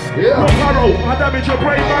 Yeah. Look, Arrow, I damage your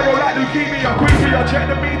brain marrow like leukemia. Queefia, check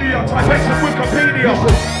the media. Type X and Wikipedia.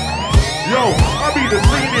 Yo, I'll be the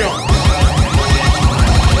senior.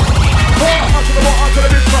 Up to the bottom, up to the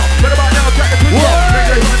big top. Right about now, check the twin top.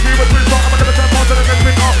 Make it run through with twin top. I'm gonna turn more to the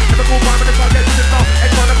twin top. In the cool time, and if I get to this now,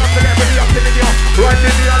 Eksman comes to get ready, I'm killing you. Right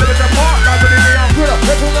in the other with the part, that's what it is. Pull up,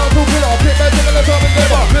 let's pull out two pillow. Get back to the top and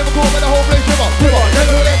give up. Never cool, man, the whole place shiver.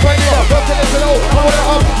 Let's pull that tiny up. Come to the low. I want it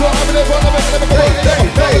up. So I'm in the front of it. Never go in there.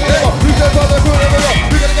 Hey, never. You just saw the crew, never up.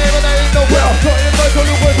 We got a game and I ain't no well. So in the place, so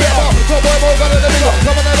you will be up. So boy, more got in the middle.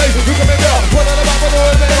 Come on, the race. You come in there. One on the back, one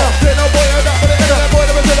on the middle. Say no boy, I'm not for the end of that boy,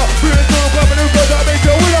 never tell her. Bring it to the club and you go to make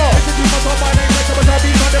your winner. Introduce myself, my name is Eksman, I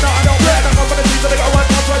be London, I don't play. I come for the season, they got one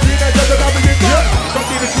time, so I see that just a double big gun. Don't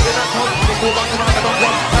see the shit in that town, they go back around and don't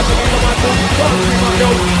run. That's the name of my phone, don't see my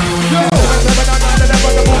nose. Yo!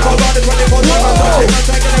 799, the move goes on, it's 24 time, I'm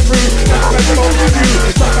taking it through. That's the best of all you do.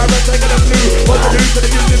 Some guys are taking it through. What's the news to the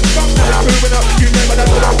music? Fuck that, it's moving up. You name it,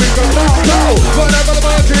 that's what I'm thinking. So, but I'm gonna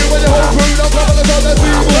buy you when your whole crew don't come on the top, that's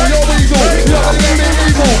evil. You're weasel. You're gonna get me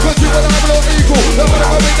evil. Cause you wanna have a little equal. I'm gonna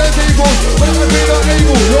come in there's evil. But I'm gonna be not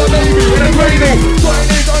evil. You're navy in a cradle. So it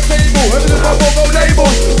is unstable. Everything's my fault, no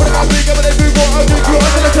labels. But I'm not thinking when they do what I'm doing, crew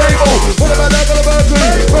under the table. What am I not gonna burn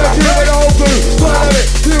through? Burn you with the whole crew. So I have it.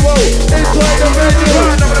 Duo. Inside the radio.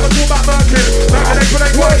 I'm never too back Merkin. Merkin Eksman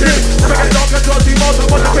ain't working. Never get dark and dodgy. Most of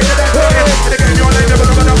what's the picture they're talking. And again, your name never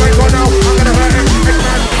gonna wait for now. I'm gonna hurt him.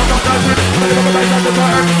 Eksman, I'm not dancing. I'm never gonna back the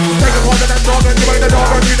pattern. Take a part of that dog and you ain't the dog.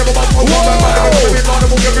 You never want to walk. I'm never gonna be on the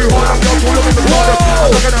book every hard. I'm your tool of the garden.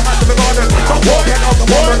 I'm not gonna have to be garden. Don't walk out of the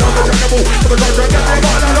water. I'm the jungle. So the dog get me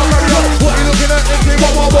on and I'm ready. What you looking at? MC,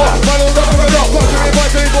 what? Man, I'm not gonna rock. Watch me if I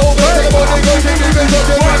can go. Go to the morning, go to the evening. So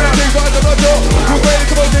just right now. Think I'm not sure. You're ready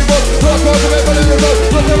to go to the book. Rock, go to the middle of the road.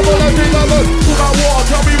 Let's have a ball and think I'm Pull my water,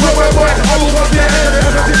 tell me where we're going. I will come to the end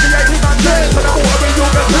of the 58 in my chest. But I'm over you,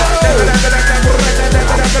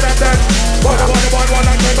 but one,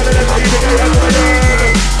 like me, but it's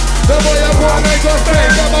easy. the boy I'm born like a fan.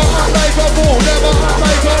 Never act like a fool. Never act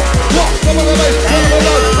like a what? Some of the best. Some of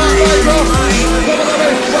the best. Act like a. Some of the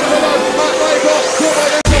best. Some of the best. Act like a. Some of the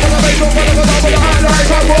best. Some of the best. Some of the best. Act like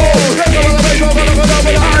a fool. Some of the best. Some of the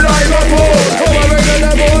best. Act like a fool. Come on, make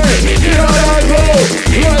that boy. You know that fool.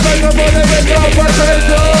 Right like a boy. Make no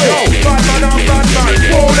potential. Bad man,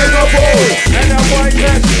 fool is a fool. And the boy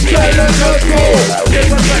gets straight as a school.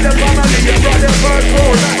 Disrespect the family, you brought the first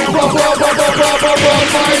rule.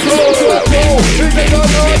 My soul, you think I'm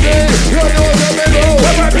naughty. You're the middle.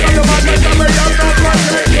 We're working on the man, but I'm not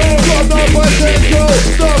potential. You're not potential.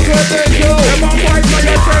 Not potential. If I'm white, so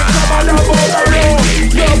you think I'm on the boomeroo.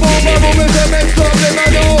 The boomeroo is a mix of the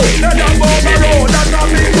middle. Let the boomeroo, that's a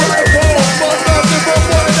big rifle. But not the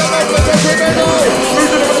boomeroo, the mix of the criminal.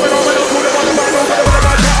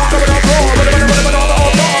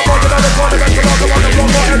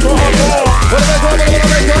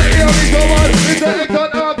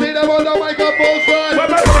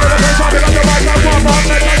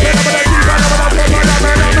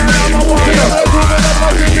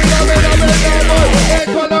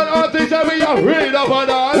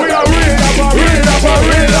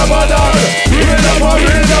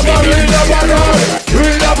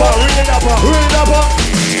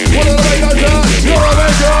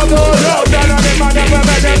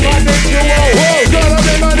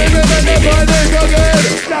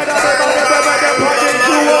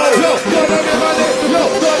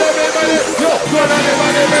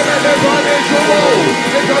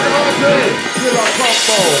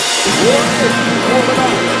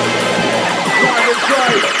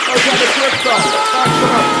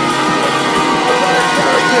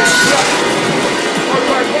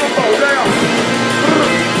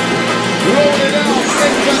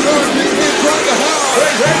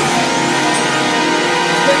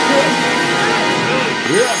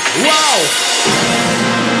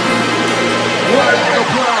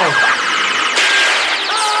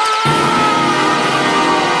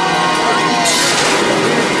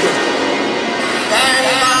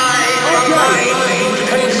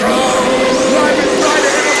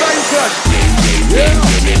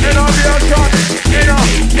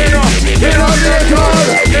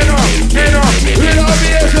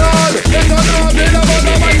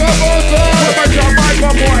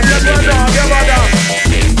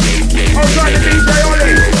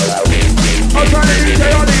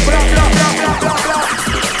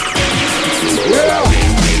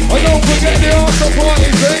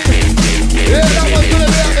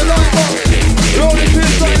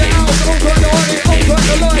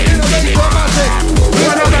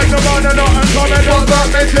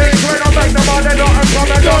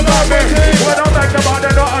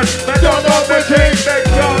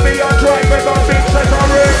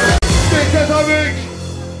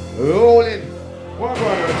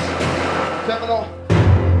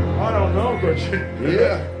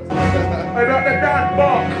 Yeah. I got the Dan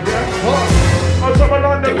Mark.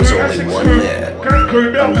 There was only one man,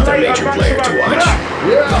 another major player to watch.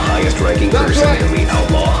 Yeah. The highest ranking That's person right. in the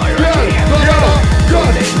outlaw Yeah.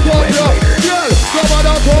 hierarchy. Come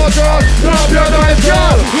on, soldiers. Drop your nice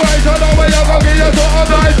girl. Right on the way, you're gonna get you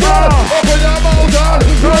something nice, girl. Open your mouth and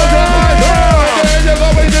close your eyes. Then you're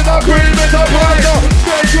going to the green with a prizer.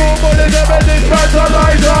 Stay true, but it's a business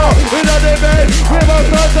fertilizer. In the bed, we must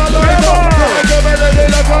fertilizer. Like a melody,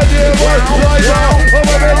 like a dear word. Riser.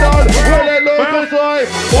 Over the down, when it looks like.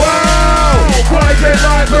 Wow! Breaking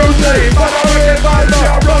like Bruce Lee. But I'm looking back to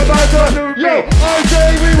your run back to Yo, I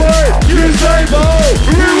say we win. You say no.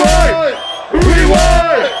 Rewind!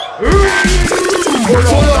 Rewind!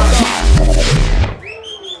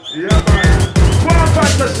 Yeah, man. One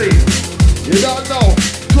Phantasy. You don't know.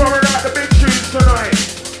 Throwing out the big tunes tonight.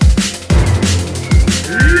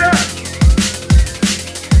 Yeah.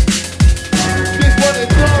 This one is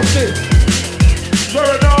nasty.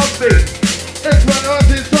 Very nasty. Eksman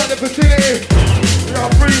Herbzie inside the vicinity. Yeah,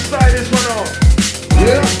 freestyle this one off.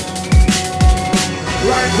 Yeah.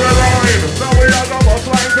 Line to line. Now we are going to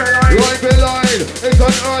line to line. Line to line.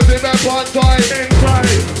 Eksman Herbzie back on time.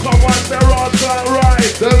 Inside. Come on, the road side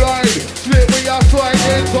right. The right. Slip we are slide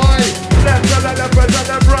inside. Left to the left and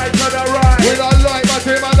the right to the right. We don't like my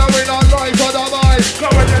team and we don't like for the mind.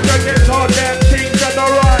 Come on, and then it's on them things to the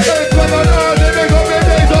right. Eksman Herbzie make up your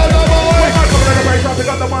days on the mind. Come on, the place, I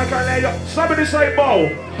got the mic on there. Somebody say Bo.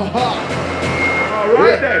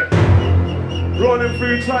 Alright then. Running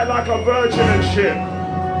through tight like a virgin and shit.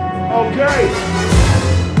 Okay.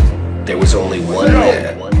 There was only one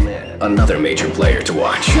man, another major player to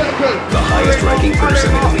watch. The highest ranking person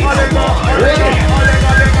in the outlaw hierarchy.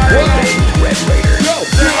 Red Raider. Yo,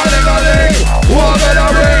 ding-a-ling-a-ling. Walk in the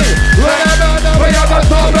ring. We have to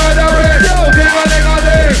stop in the ring. Yo,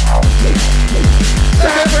 ding-a-ling-a-ling.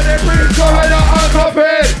 Step in the breeze, go in the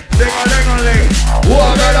uncoffin. Ding-a-ling-a-ling.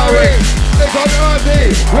 Walk in the ring. Eksman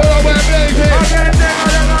Herbzie, we're blazing. Again,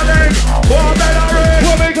 ding-a-ling-a-ling. Walk in the ring.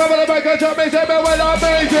 When we come in the back and jump, we say, man, we're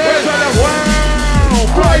amazing. Wow.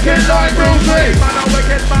 Breaking like Bruce Lee. Man, a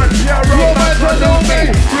wicked man. Yeah, Real man to know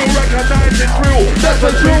me. Real recognize it's real. That's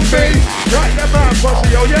the truth, me. Right, the man,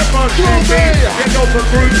 pussy, yo, yeah, man, shoot me. You go to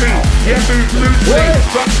groupie, yeah, move loosely.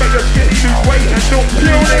 But make your skinny lose weight and look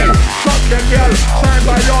puny. Fuck your girl, signed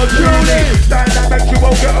by your Julie. Stand that makes you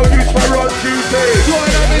won't get a use for on Tuesday.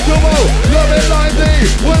 Join up in trouble, love it like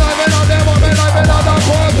this. When I've been on them, I've been on the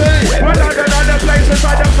party. When I've been on the place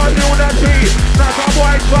inside the community. Not a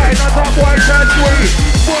boy cry, not a boy turn sweet.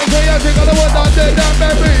 Boys say you think of the one that did that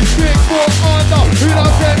baby. 6 foot under, you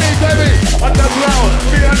don't say me, baby. Underground,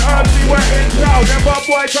 me and Herbzie were in town. Never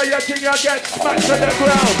boy try your thing, you get smacked to the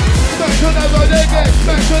ground. Smack to the ground, they get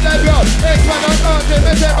smacked to the ground. Eksman Herbzie,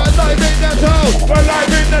 they say my life in the town. We're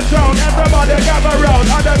live in the town, everybody gather round.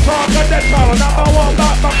 On the talk of the town, number one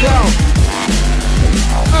back my crown.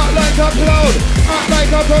 Act like a clown, act like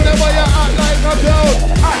a clown, the way you act like a clown.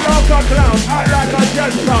 Act like a clown, act like a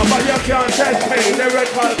jester, but you can't test me.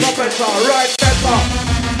 Lyrical professor, right better.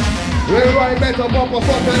 We right better, pop a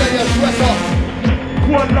fucker than your sweater.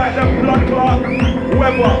 Quad like the blood clot,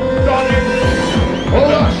 weather, darling. Oh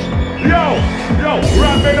gosh. Yo,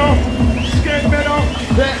 rap me up, skin me up,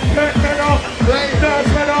 pet me up, dance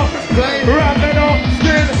me up, rap me up,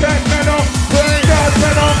 skin, pet me up, dance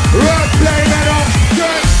me up, rap, play me up,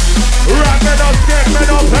 rap me up, skin me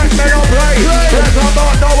up, pet me up, play. There's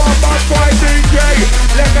about no one but boy DJ.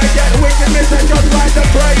 Let me get wickedness and just like the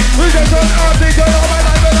praise. We just on Herbzie, turn on my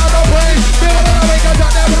life and I'm a praise. Feel like I wake up,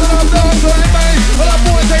 shut them, and I'm down to the base. All the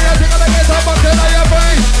boys say you think I'm gonna get some bucks in your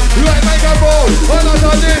face. Like make a roll, we're not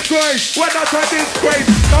a disgrace. We're not a disgrace,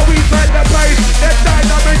 now we set the pace. This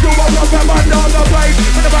dynamic, you will not come on down the place.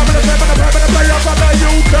 When the family, the player from the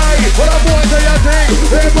UK. All the boys say you think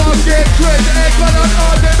they must get straight. Eksman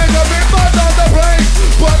Herbzie, make a big buzz on the place.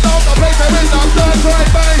 But down the place, there is no dark side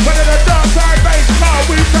base. When in the dark side base, now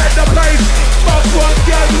we set the place. Fuck one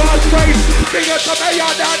girl, fast race. Bigger to me,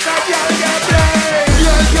 you're not that girl, get played.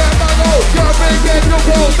 Yes, get my goal, you're big, get your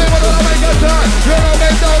goal. They wanna make a turn, you're a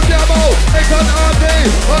big down demo. Eksman Herbzie,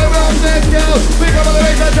 I'm on this girl. Think of the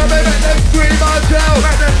way that you make them scream and shout.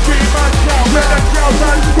 Let them scream and shout, let them shout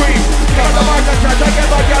and scream. Got the mic and try to get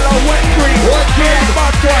my girl a wet dream. Wet dream.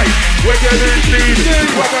 Bad twice, wicked in speed.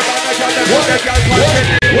 When the man a girl, the girl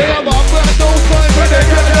continue. We have a brand new fight When they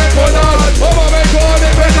get them put on, I'm a make all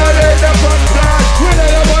it, when they lay the front flash. we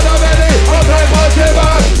need a one of many. I'll play my team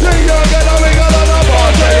back. Sing your get a wiggle on the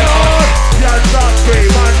party hard. Girl start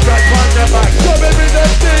scream and drag on the back. So baby,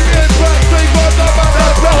 this thing is back. Sing from the back.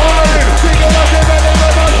 That's the horn. Sing on the team and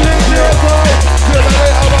I'm a team to your side. Give me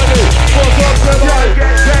a money. What's up, Girl,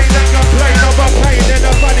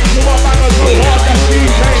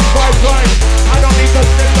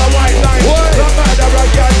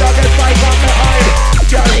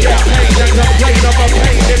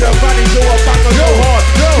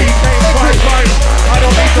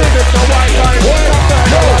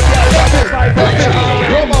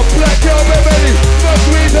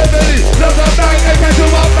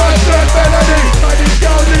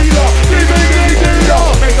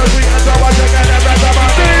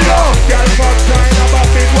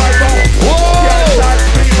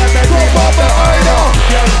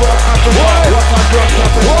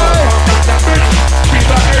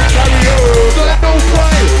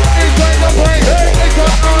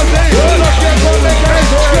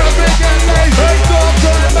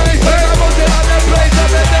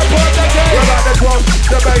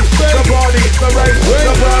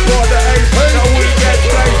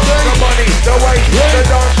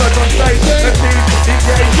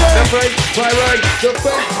 vibrate, vibrate. The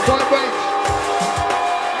bass vibrates.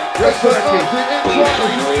 Yes, The Lucky. earthy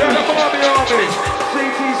inside. Yeah, the Barbie Army.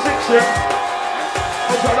 CT6, yeah.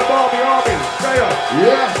 Outside the Barbie Army. There.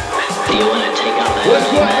 Yeah. Do you want to take out that? Let's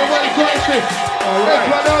go, everybody twice. Let's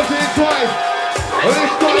run out to it twice. And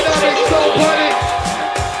it's dynamic, so panic.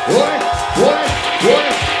 What?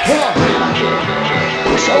 Okay. Alright.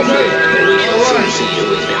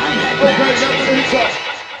 Okay, that's the hit up.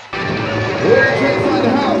 We're inside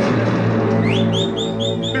the house.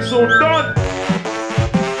 Missile done.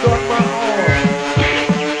 Done my arm.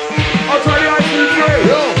 I'll tell you how to do it.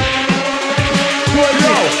 Yo.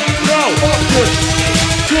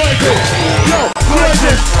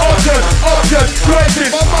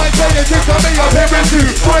 Crisis. My mind saying things on me, I'm hearing to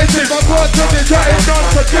crisis. My conscience is chatting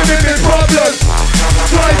nonsense, giving me problems.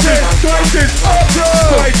 Crisis, crisis.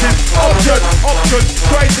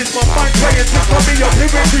 My mind playing tricks on me, I'm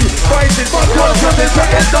hearing to crisis. My conscience is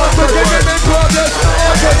chatting nonsense, giving me problems.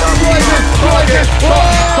 Crisis.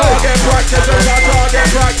 Target practice, and I target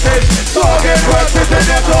practice. Target practice,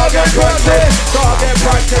 and I target practice. Target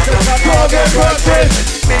practice, and I target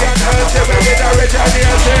practice. Me and Herbzie, we get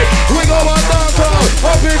originated. We go on downtown,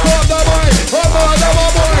 I pick up the mic, I'm on my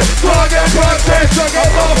boy. Target practice, I get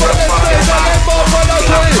more for the stage, I get more for the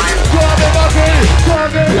stage. Target practice.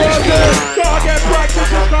 Target practice,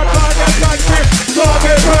 it's not target practice.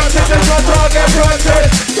 Target practice, it's not target practice.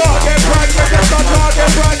 Target practice, it's not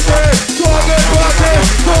target practice. Target practice.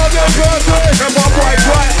 And my boy's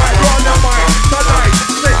right, I run the mic. Tonight,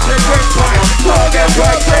 6 and quick time. Target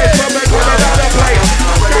practice, we're making another place.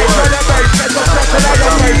 Game for the base, let's go check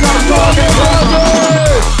another place. Target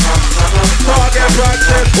practice. Target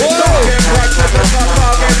practice, target practice, it's not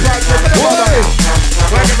target practice.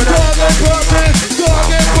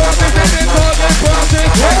 Target practice, target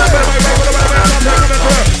practice, and then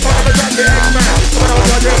target practice. Eksman.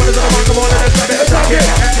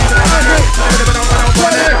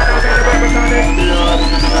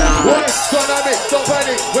 What? Dynamic, don't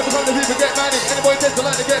panic. When we come to people get manic, anybody tends to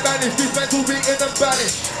like to get manic. These men will be in them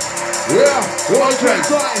banish. Yeah, okay.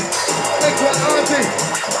 Eksman, Herbzie.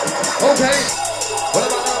 Okay. What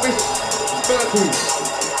about that bitch? Mercury.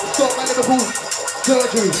 Stop at Liverpool.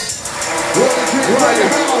 Surgery. Rolling through the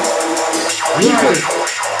house. Easy.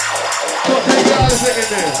 Got the guys in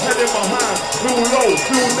there, head in my hand, feel low,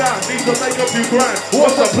 feel down, need to make a few grand.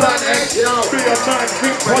 What's the plan, X? Be a man,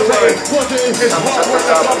 think positive. It's hard when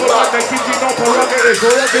the government, they give you no prerogative.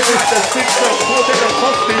 This is the system, more than a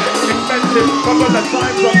hostage, expensive. Cover the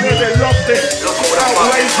times up here, they lost it.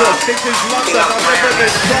 Outrageous, this is London, I've never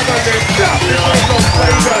been struggling. This ain't no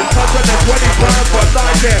flavors, touching the 20 pounds for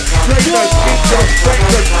nightmare. Traitors, teachers,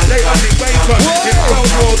 strangers, they only waiters. In third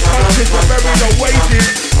world countries, we're very low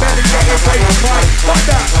wages. Many getting paid fine, like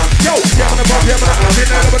that. Yo, yeah, I'm gonna pop, yeah, I'm gonna act it.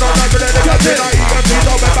 Never been on night, but then they got it. I eat and please,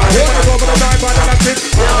 don't bet back. I'm gonna go for the night, but I'm acting.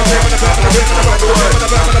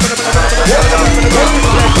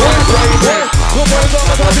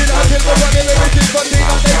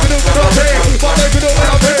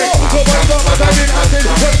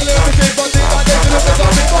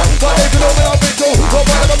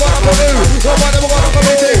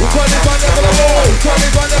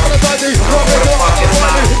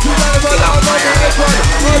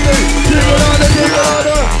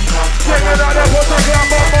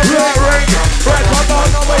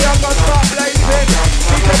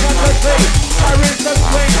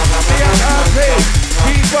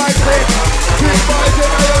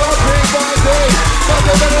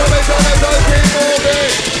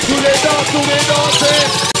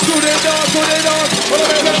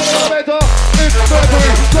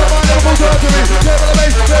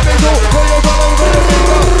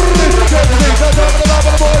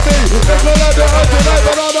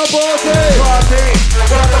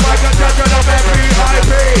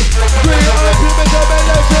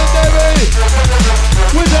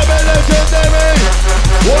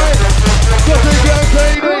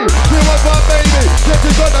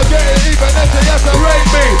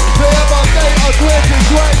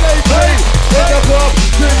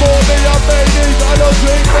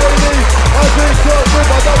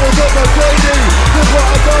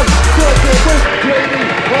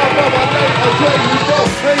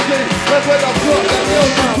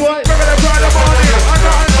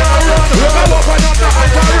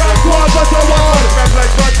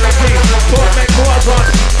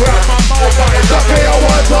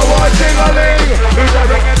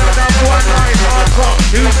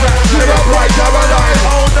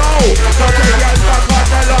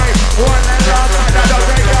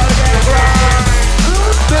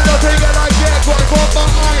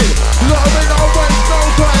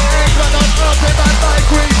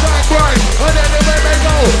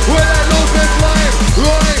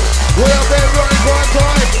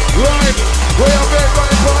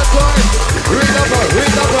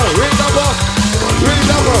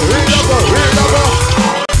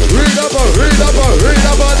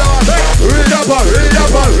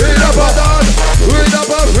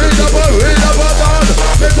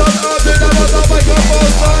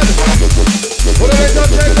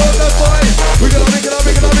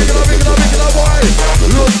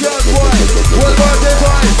 just boy. Well, what they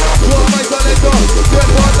boy? What my talento? Get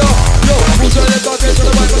one up. Yo, push on it, talk into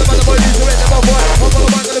the mic, for the boy, you to make them a boy. I'm for the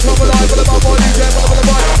mic, and the trouble line, for the boy, DJ, for the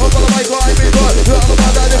boy. I'm for the mic, I be boy. You're all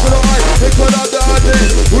about that, it's for the mic. It's for the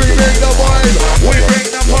artist. We bring the vibe. We bring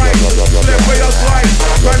the vibe. Live with your slide.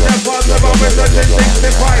 Turn the fast about with the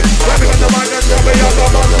 65. Let me get the mic and tell me you're the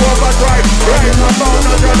man to overdrive. Right about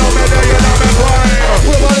the gentleman, you're not the vibe.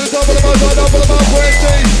 Put them on the top of the bus, on the bus,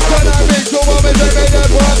 Wednesday. Can I make sure I'm in the middle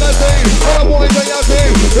of the thing? All the boys in your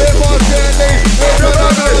team. Hey, boss, candy. Hey,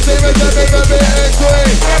 brother, the team is very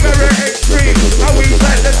extreme. Very extreme. How we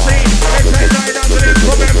set the scene. They take 900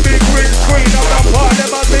 from them big green screen. I'm not part of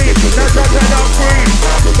my team. That's not enough green.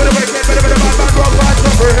 But the wicked, but the bad man, rock, bad,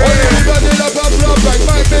 suffer. All the people in the pop, like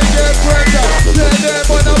my big game pressure. Tell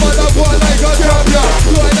them on the motherfucker like a champion.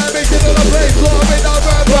 So I make it on the place, so I'm in the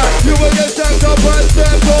rapper. You will get stacked up and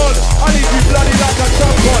stepped on. I need you bloody like a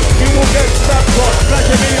champion. You will get stepped on. Like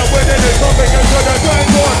me up with it, it's something into the grand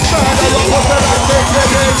one. Man, I love what I take to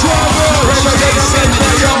the trouble. Ready to get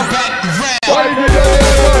the young back. Why did you do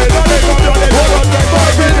it?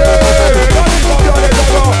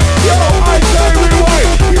 Yo, I say rewind.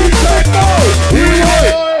 You say no.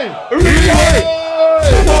 Rewind.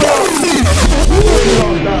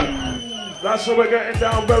 That's how we're getting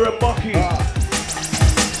down very bucky.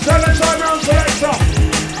 7-time round selector.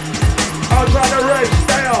 I'll try the red,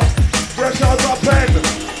 stay up. Fresh out of pen.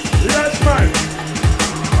 Yes, man.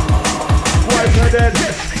 White headed.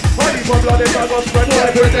 Honey for blood, if I got spread.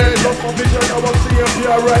 White headed. Lost my vision, I won't see if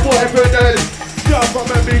you're red. White headed. Just from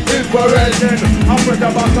a big infrared. I'm with the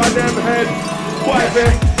back of them head. White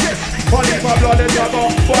head. Honey for blood, if I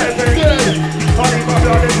got white head. Honey for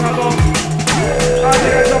blood, if I got. I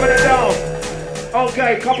think I'm coming it down.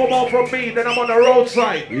 Okay, couple more from me, then I'm on the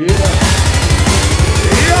roadside. Yeah.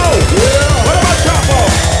 Yo! Yeah. What about Chapo?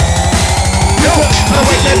 Yo!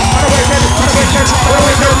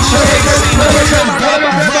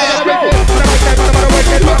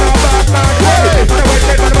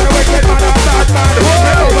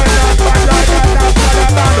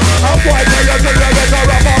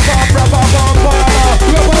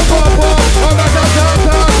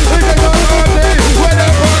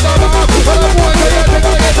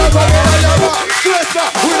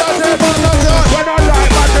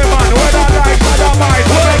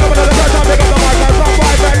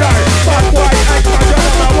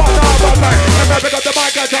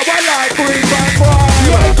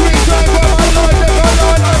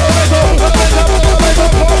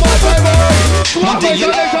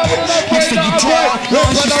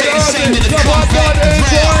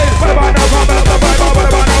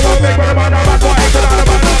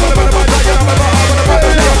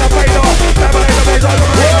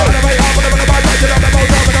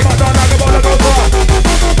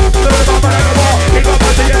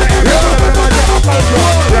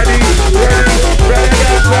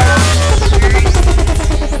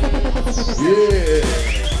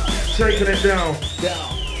 Taking it down.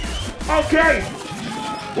 Okay.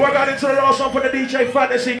 We got into the last one for the DJ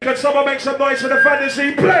Phantasy. Can someone make some noise for the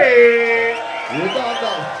Phantasy? Play! You don't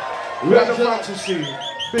know. We got the Phantasy.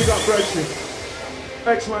 Big up, Herbzie.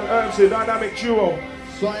 Eksman, Herbzie, dynamic duo.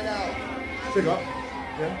 Sign out. Big up.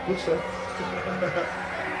 Yeah, good stuff.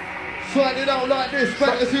 Sign it out like this.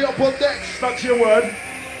 Phantasy up on deck. Stuck to your word.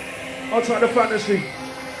 I'll try the Phantasy.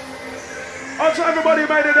 I'll try everybody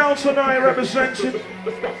made it down tonight representing.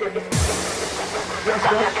 Yes,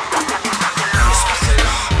 sir.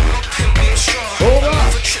 Hold on.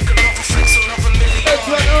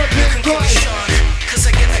 Eksman urgent twice.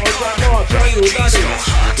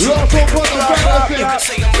 Last one from the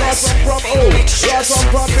Phantasy. Last one from O. Last one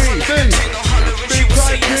from B. Big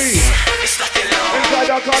time G. Inside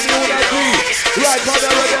the community. Right on the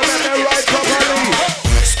rhythm and the right properly.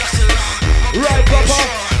 Right proper.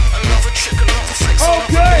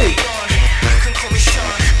 Okay.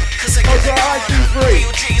 Okay, I see free.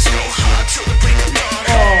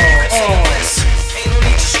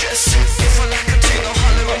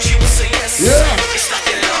 Yeah.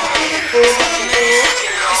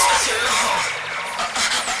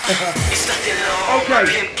 Okay.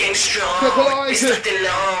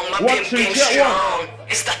 One, two, get one.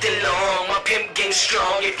 It's nothing long, my pimp game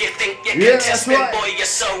strong. If you think you Yeah, can test me, right. boy, you're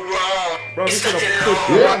so wrong. Bro, It's this is nothing a long,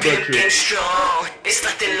 push my me, pimp Herbzie. game strong. It's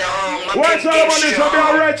nothing long, my What's pimp all game on this? strong.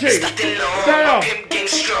 I'm Reggie. It's nothing long, Stay my up. pimp game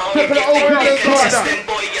strong. Take If it you think over you the can corner. test me,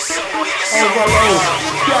 boy, you're so Overload.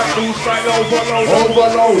 Brand new style overload.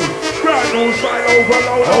 Overload. Brand new style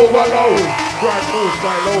overload. Overload. Brand new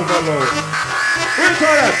style overload.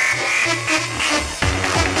 Return it.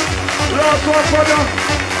 Last one for the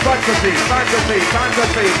Phantasy.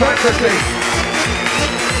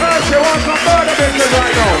 Herbzie wants some murder bitches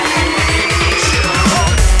right now.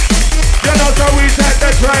 You know, so we set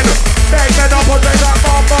the trend. Make men up and take that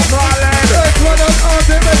bomb from Ireland. Eksman and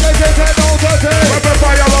Herbzie make it get it out of it. When we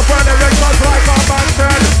fire up and the rest us like a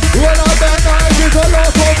mansion. When I'm back, it's a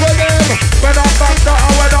loss over them. When I'm back to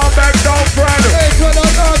and when I'm back down friend. Eksman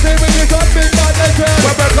and Herbzie make it up in my legend.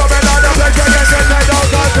 When we coming on the place we get 10 out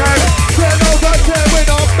of 10. 10 out of 10 when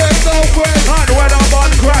I'm back down friend. And when I'm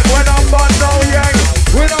on crack, when I'm on no yang.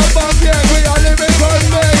 When I'm back, yeah, we are living on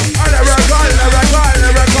me. And the record,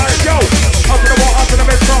 yo. Up to the wall, up to the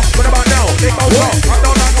best top. What about now? Big old top. I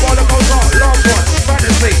don't like all the goes on. Long one,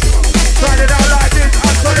 Phantasy. Turn it out like this.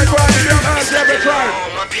 I turn it right. You don't hurt every time.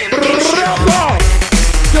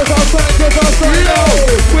 Just outside, yo.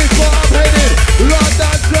 Which one I'm heading?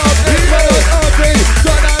 London Club, Eksman and Herbzie.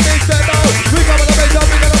 Dynamic step out. We gonna make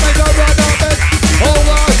up, run down best. Oh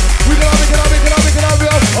God, we gonna make it,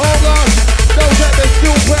 oh God. Don't let me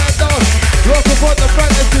still play down. Lots of fun, the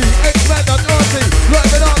Phantasy. Eksman and Herbzie.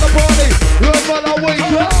 Driving out the party. Run on our way,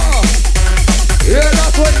 yeah,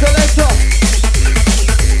 that's what selector.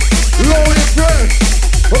 Rolling through.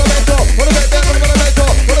 What a better, what a better, what a better,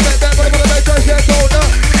 what a better, what a better, yes, oh no.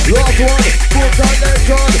 Last one, full time next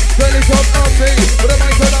on. Belly from Herbzie. What a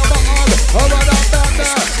better, I'm on. I'm on up down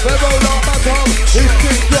there. We roll out my tongue. It's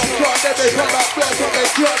just drop, then they come up,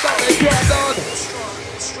 they drop down.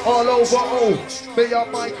 All over, oh, me up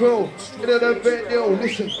my crew. Into the video,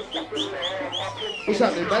 listen. What's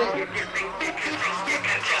happening, mate?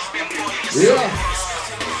 Yeah.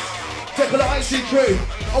 Check the icy tree.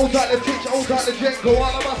 Hold out the teach, hold out the Jenko.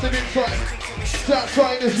 All of us inside. Start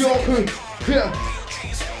trying this your crew. Yeah.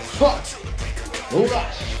 Hot. All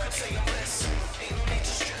right.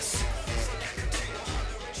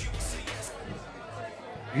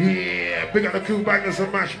 Yeah, big up the cool bangers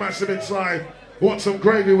and mash massive inside. Want some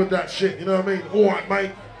gravy with that shit, you know what I mean? Alright,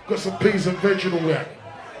 mate. Got some peas and vegetable there.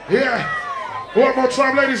 Yeah. One more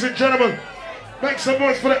time, ladies and gentlemen. Make some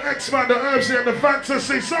noise for the Eksman, the Herbzie, and the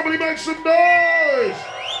Phantasy. Somebody make some noise!